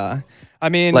 Yeah. I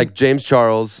mean, Like James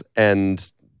Charles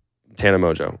and Tana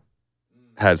Mojo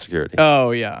had security.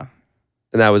 oh yeah.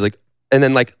 And that was like, and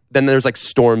then there's like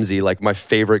Stormzy, like my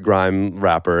favorite grime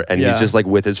rapper, and Yeah. he's just like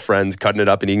with his friends cutting it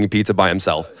up and eating pizza by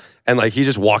himself. And like he's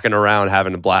just walking around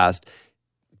having a blast.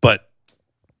 But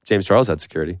James Charles had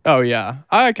security. Oh yeah.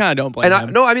 I kind of don't blame And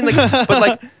him. I mean, like, but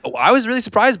like, I was really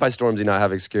surprised by Stormzy not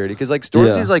having security because like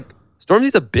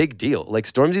Stormzy's a big deal. Like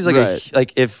Stormzy's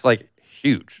like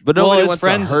huge. But Well, nobody his wants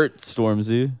friends- to hurt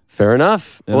Stormzy. Fair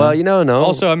enough. Yeah. Well, no.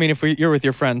 Also, I mean, if you're with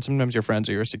your friends, sometimes your friends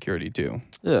are your security too.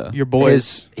 Yeah. Your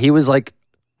boys. he was like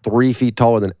 3 feet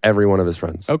taller than every one of his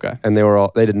friends. Okay. And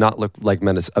they did not look like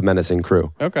a menacing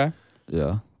crew. Okay.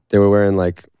 Yeah. They were wearing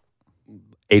like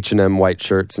H&M white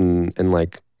shirts and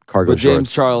like cargo But James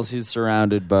shorts. Charles, he's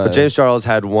surrounded by. But James Charles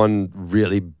had one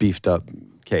really beefed up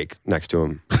cake next to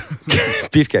him.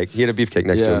 Beefcake. He had a beefcake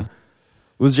next to him.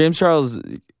 Was James Charles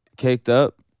caked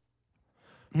up?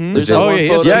 Hmm? There's Oh, that one he is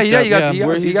photo checked yeah, up, you got-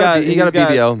 where he got a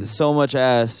BBL. so much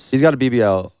ass. He's got a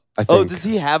BBL, I think. Oh, does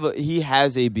he have a? He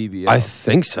has a BBL. I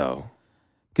think so.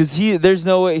 Because there's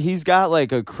no way he's got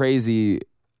like a crazy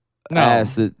No.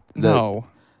 ass that No.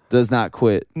 does not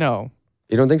quit. No.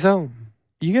 You don't think so?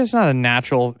 You guys not a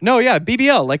natural. No, yeah,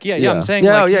 BBL. Like, yeah, Yeah. I'm saying,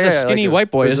 like, he's a skinny like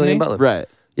white boy, isn't he? Brazilian Butler. Right.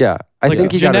 Yeah, I Like,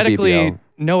 think he got a genetically BBL.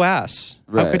 no ass.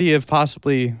 How Right. could he have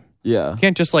possibly? Yeah.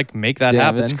 Can't just like make that Damn,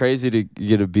 happen. it's crazy to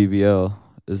get a BBL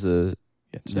as a.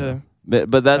 It's Yeah.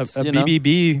 But that's a you know.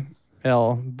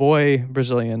 BBBL boy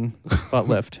Brazilian butt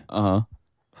lift. Huh.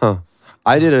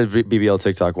 I did a BBL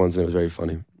TikTok once and it was very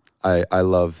funny. I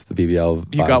love the BBL.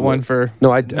 You got one for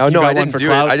No, I got no, I one didn't for do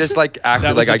clout? it. I just like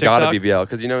acted was like the I got a TikTok? BBL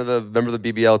because remember the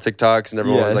BBL TikToks and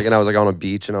everyone was like, Yes. and I was like on a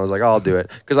beach and I was like, oh, I'll do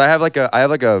it because I have like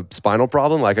a spinal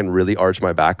problem. I can really arch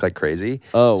my back like crazy.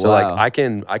 Oh, so wow. like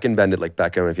I can bend it like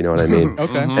Beckham if you know what I mean.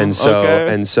 Okay. And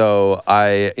so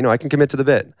I I can commit to the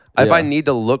bit. If Yeah. I need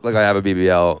to look like I have a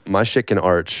BBL, my shit can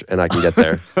arch and I can get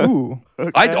there. Ooh.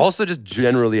 I also just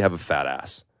generally have a fat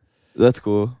ass. That's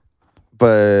cool.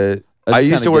 But I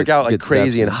just used kinda to work get- out like get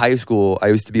crazy steps in in. high school. I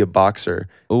used to be a boxer,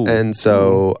 Ooh. and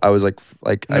so I was like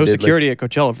I No did, security at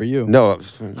Coachella for you. Like, no,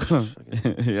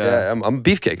 Yeah. I'm a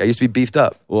beefcake. I used to be beefed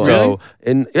up. Well- So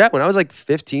when I was like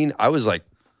 15, I was like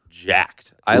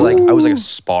jacked. I was like a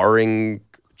sparring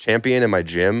champion in my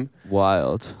gym.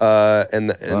 Wild.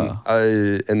 And Wow.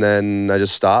 then I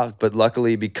just stopped. But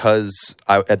luckily, because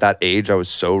at that age I was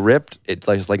so ripped, it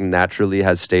like naturally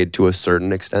has stayed to a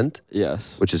certain extent,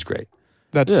 Yes. which is great.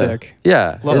 That's Yeah. sick.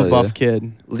 Yeah, Love Hell a buff yeah.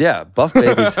 kid. yeah, buff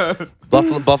babies,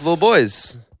 Buffalo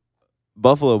boys,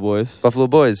 Buffalo Boys. Buffalo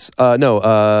boys. No,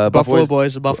 Buffalo Buff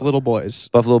boys, buff little boys.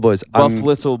 Buffalo boys. Buff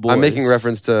Little Boys. I'm making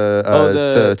reference to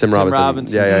the Tim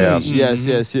Robinson. Yeah. speech. Yes,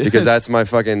 yes, yes. Because that's my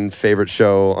fucking favorite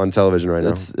show on television right now.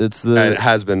 it's And the it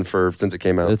has been since it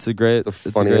came out. it's a great the it's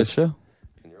a great funniest. show.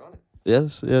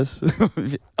 Yes, yes. What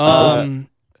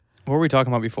were we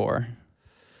talking about before?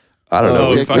 I don't know. Oh,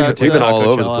 We've TikTok, been all TikTok,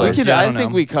 over the Coachella. we place. could, I I don't think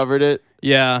know. we covered it.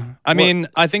 Yeah, I mean,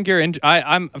 I think you're.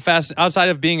 I'm fast. Outside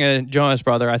of being a Jonas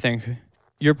brother, I think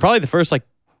you're probably the first like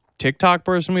TikTok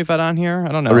person we've had on here.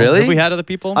 I don't know. Really? Have we had other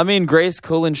people? I mean, Grace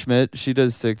Schmidt, she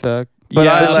does TikTok. But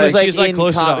I she's like in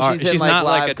close to the art. She's in She's like not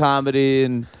live like a comedy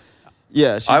and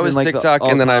yeah. She's I was in like the TikTok,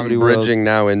 all and then I'm comedy world. bridging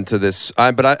now into this.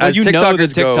 As you know the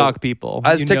TikTokers TikTok go, people.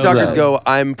 as You know TikTokers that. go,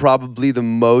 I'm probably the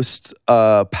most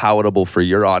palatable for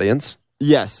your audience.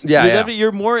 Yes. Yeah, You're, yeah.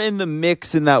 you're more in the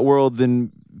mix in that world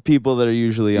than people that are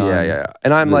usually on. Yeah.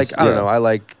 And I'm this- like, I don't yeah. know. I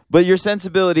like. But your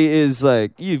sensibility is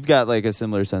like you've got like a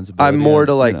similar sensibility. I'm more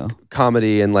to you like know.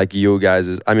 comedy and like you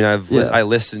guys. I mean, Yeah. I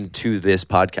listened to this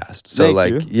podcast, so Thank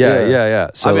like, you. yeah.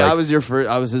 So I mean, like, I was your first.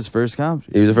 I was his first comedy.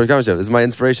 he was the first conversation. This is my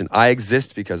inspiration. I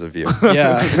exist because of you.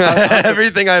 Yeah.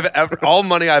 Everything all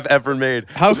money I've ever made.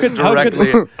 How could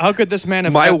directly. how could this man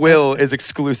have My will is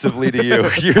exclusively to you.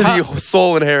 You're the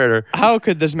sole inheritor. How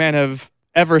could this man have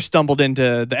ever stumbled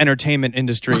into the entertainment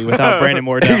industry without Brandon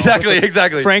Wardell? Exactly.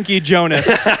 Frankie Jonas.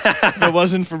 If it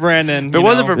wasn't for Brandon, If it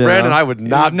wasn't for Yeah. Brandon, I would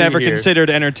not I've never be here. considered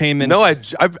entertainment. No, I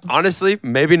honestly,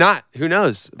 maybe not. Who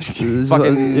knows?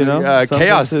 Fucking, you know, something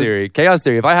chaos to- theory. Chaos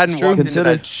theory. If I hadn't true. walked Consider.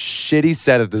 into that shitty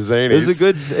set at the Zanies, It was a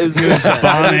good. It was a good. shot.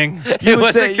 bombing. It You would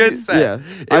was say a good you- set. yeah.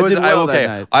 It I was. did well that okay,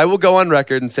 night. I will go on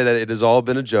record and say that it has all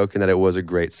been a joke and that it was a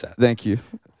great set. Thank you.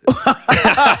 I'm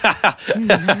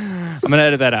gonna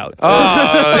edit that out.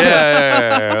 Oh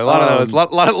yeah. A lot of those.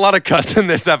 Lot of cuts in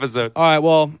this episode. All right.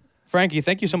 Well, Frankie,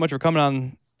 thank you so much for coming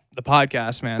on the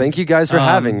podcast, man. Thank you guys for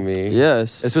having me.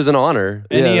 Yes. This was an honor.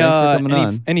 Any thanks for coming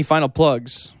on. any final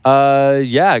plugs?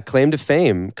 Yeah, Claim to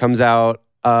Fame comes out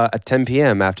at 10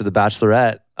 p.m. after The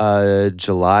Bachelorette,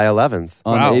 July 11th.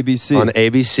 On Wow. ABC. On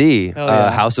ABC, Hell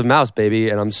yeah. House of Mouse, baby,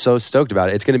 and I'm so stoked about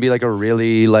it. It's going to be like a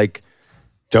really like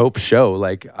dope show.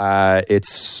 Like,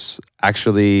 it's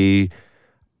actually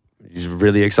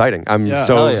really exciting. I'm Yeah.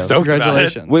 so Hell yeah. stoked about it.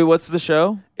 Congratulations. Wait, what's the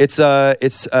show? It's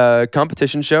a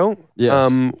competition show.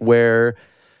 Yes. Where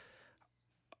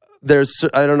there's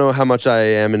I don't know how much I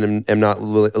am and am not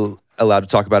allowed to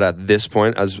talk about it at this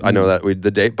point, as I know that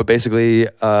the date. But basically,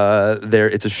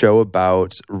 it's a show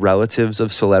about relatives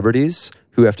of celebrities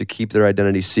who have to keep their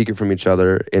identity secret from each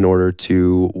other in order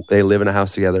to they live in a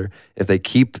house together. If they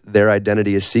keep their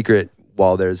identity a secret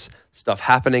while there's stuff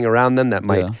happening around them that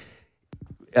might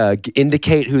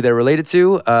indicate who they're related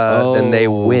to, then they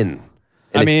win.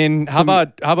 I mean, how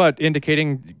about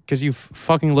indicating because you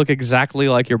fucking look exactly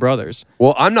like your brothers?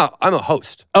 Well, I'm a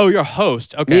host. Oh, you're a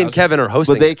host. Okay, Me and Kevin are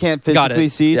hosting. But they can't Got physically it.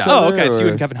 see each Yeah. other? Oh, okay. So you or-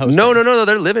 and Kevin host. No,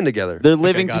 they're living together. They're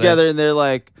living got together and they're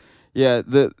like,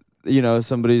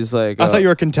 somebody's like, I thought you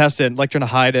were a contestant, like trying to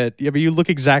hide it. Yeah, but you look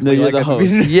exactly No, you're like the it.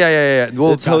 host. Yeah.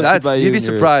 Well, It's hosted by you you'd be and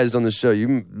your- surprised on the show.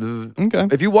 You Okay.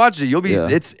 if you watch it, you'll be. Yeah.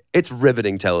 It's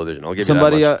riveting television. I'll give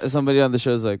somebody you that much. somebody on the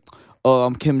show is like, oh,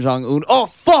 I'm Kim Jong Un. Oh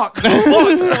fuck!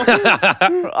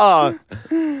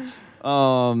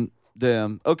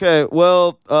 Damn. Okay.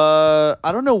 Well,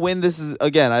 I don't know when this is.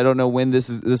 Again, I don't know when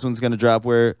this one's gonna drop.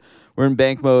 We're in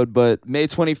bank mode, but May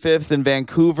 25th in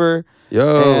Vancouver.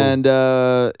 Yo. And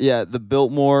the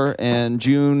Biltmore, and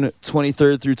June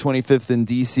 23rd through 25th in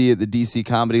DC at the DC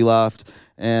Comedy Loft.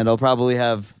 And I'll probably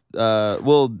have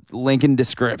we'll link in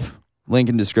descript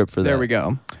for that. There we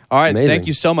go. All right. Amazing. Thank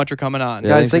you so much for coming on. Yeah.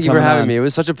 Guys, thanks thank for you for coming having on. me. It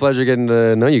was such a pleasure getting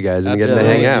to know you guys and getting to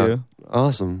Absolutely. hang Thank out. you.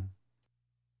 Awesome.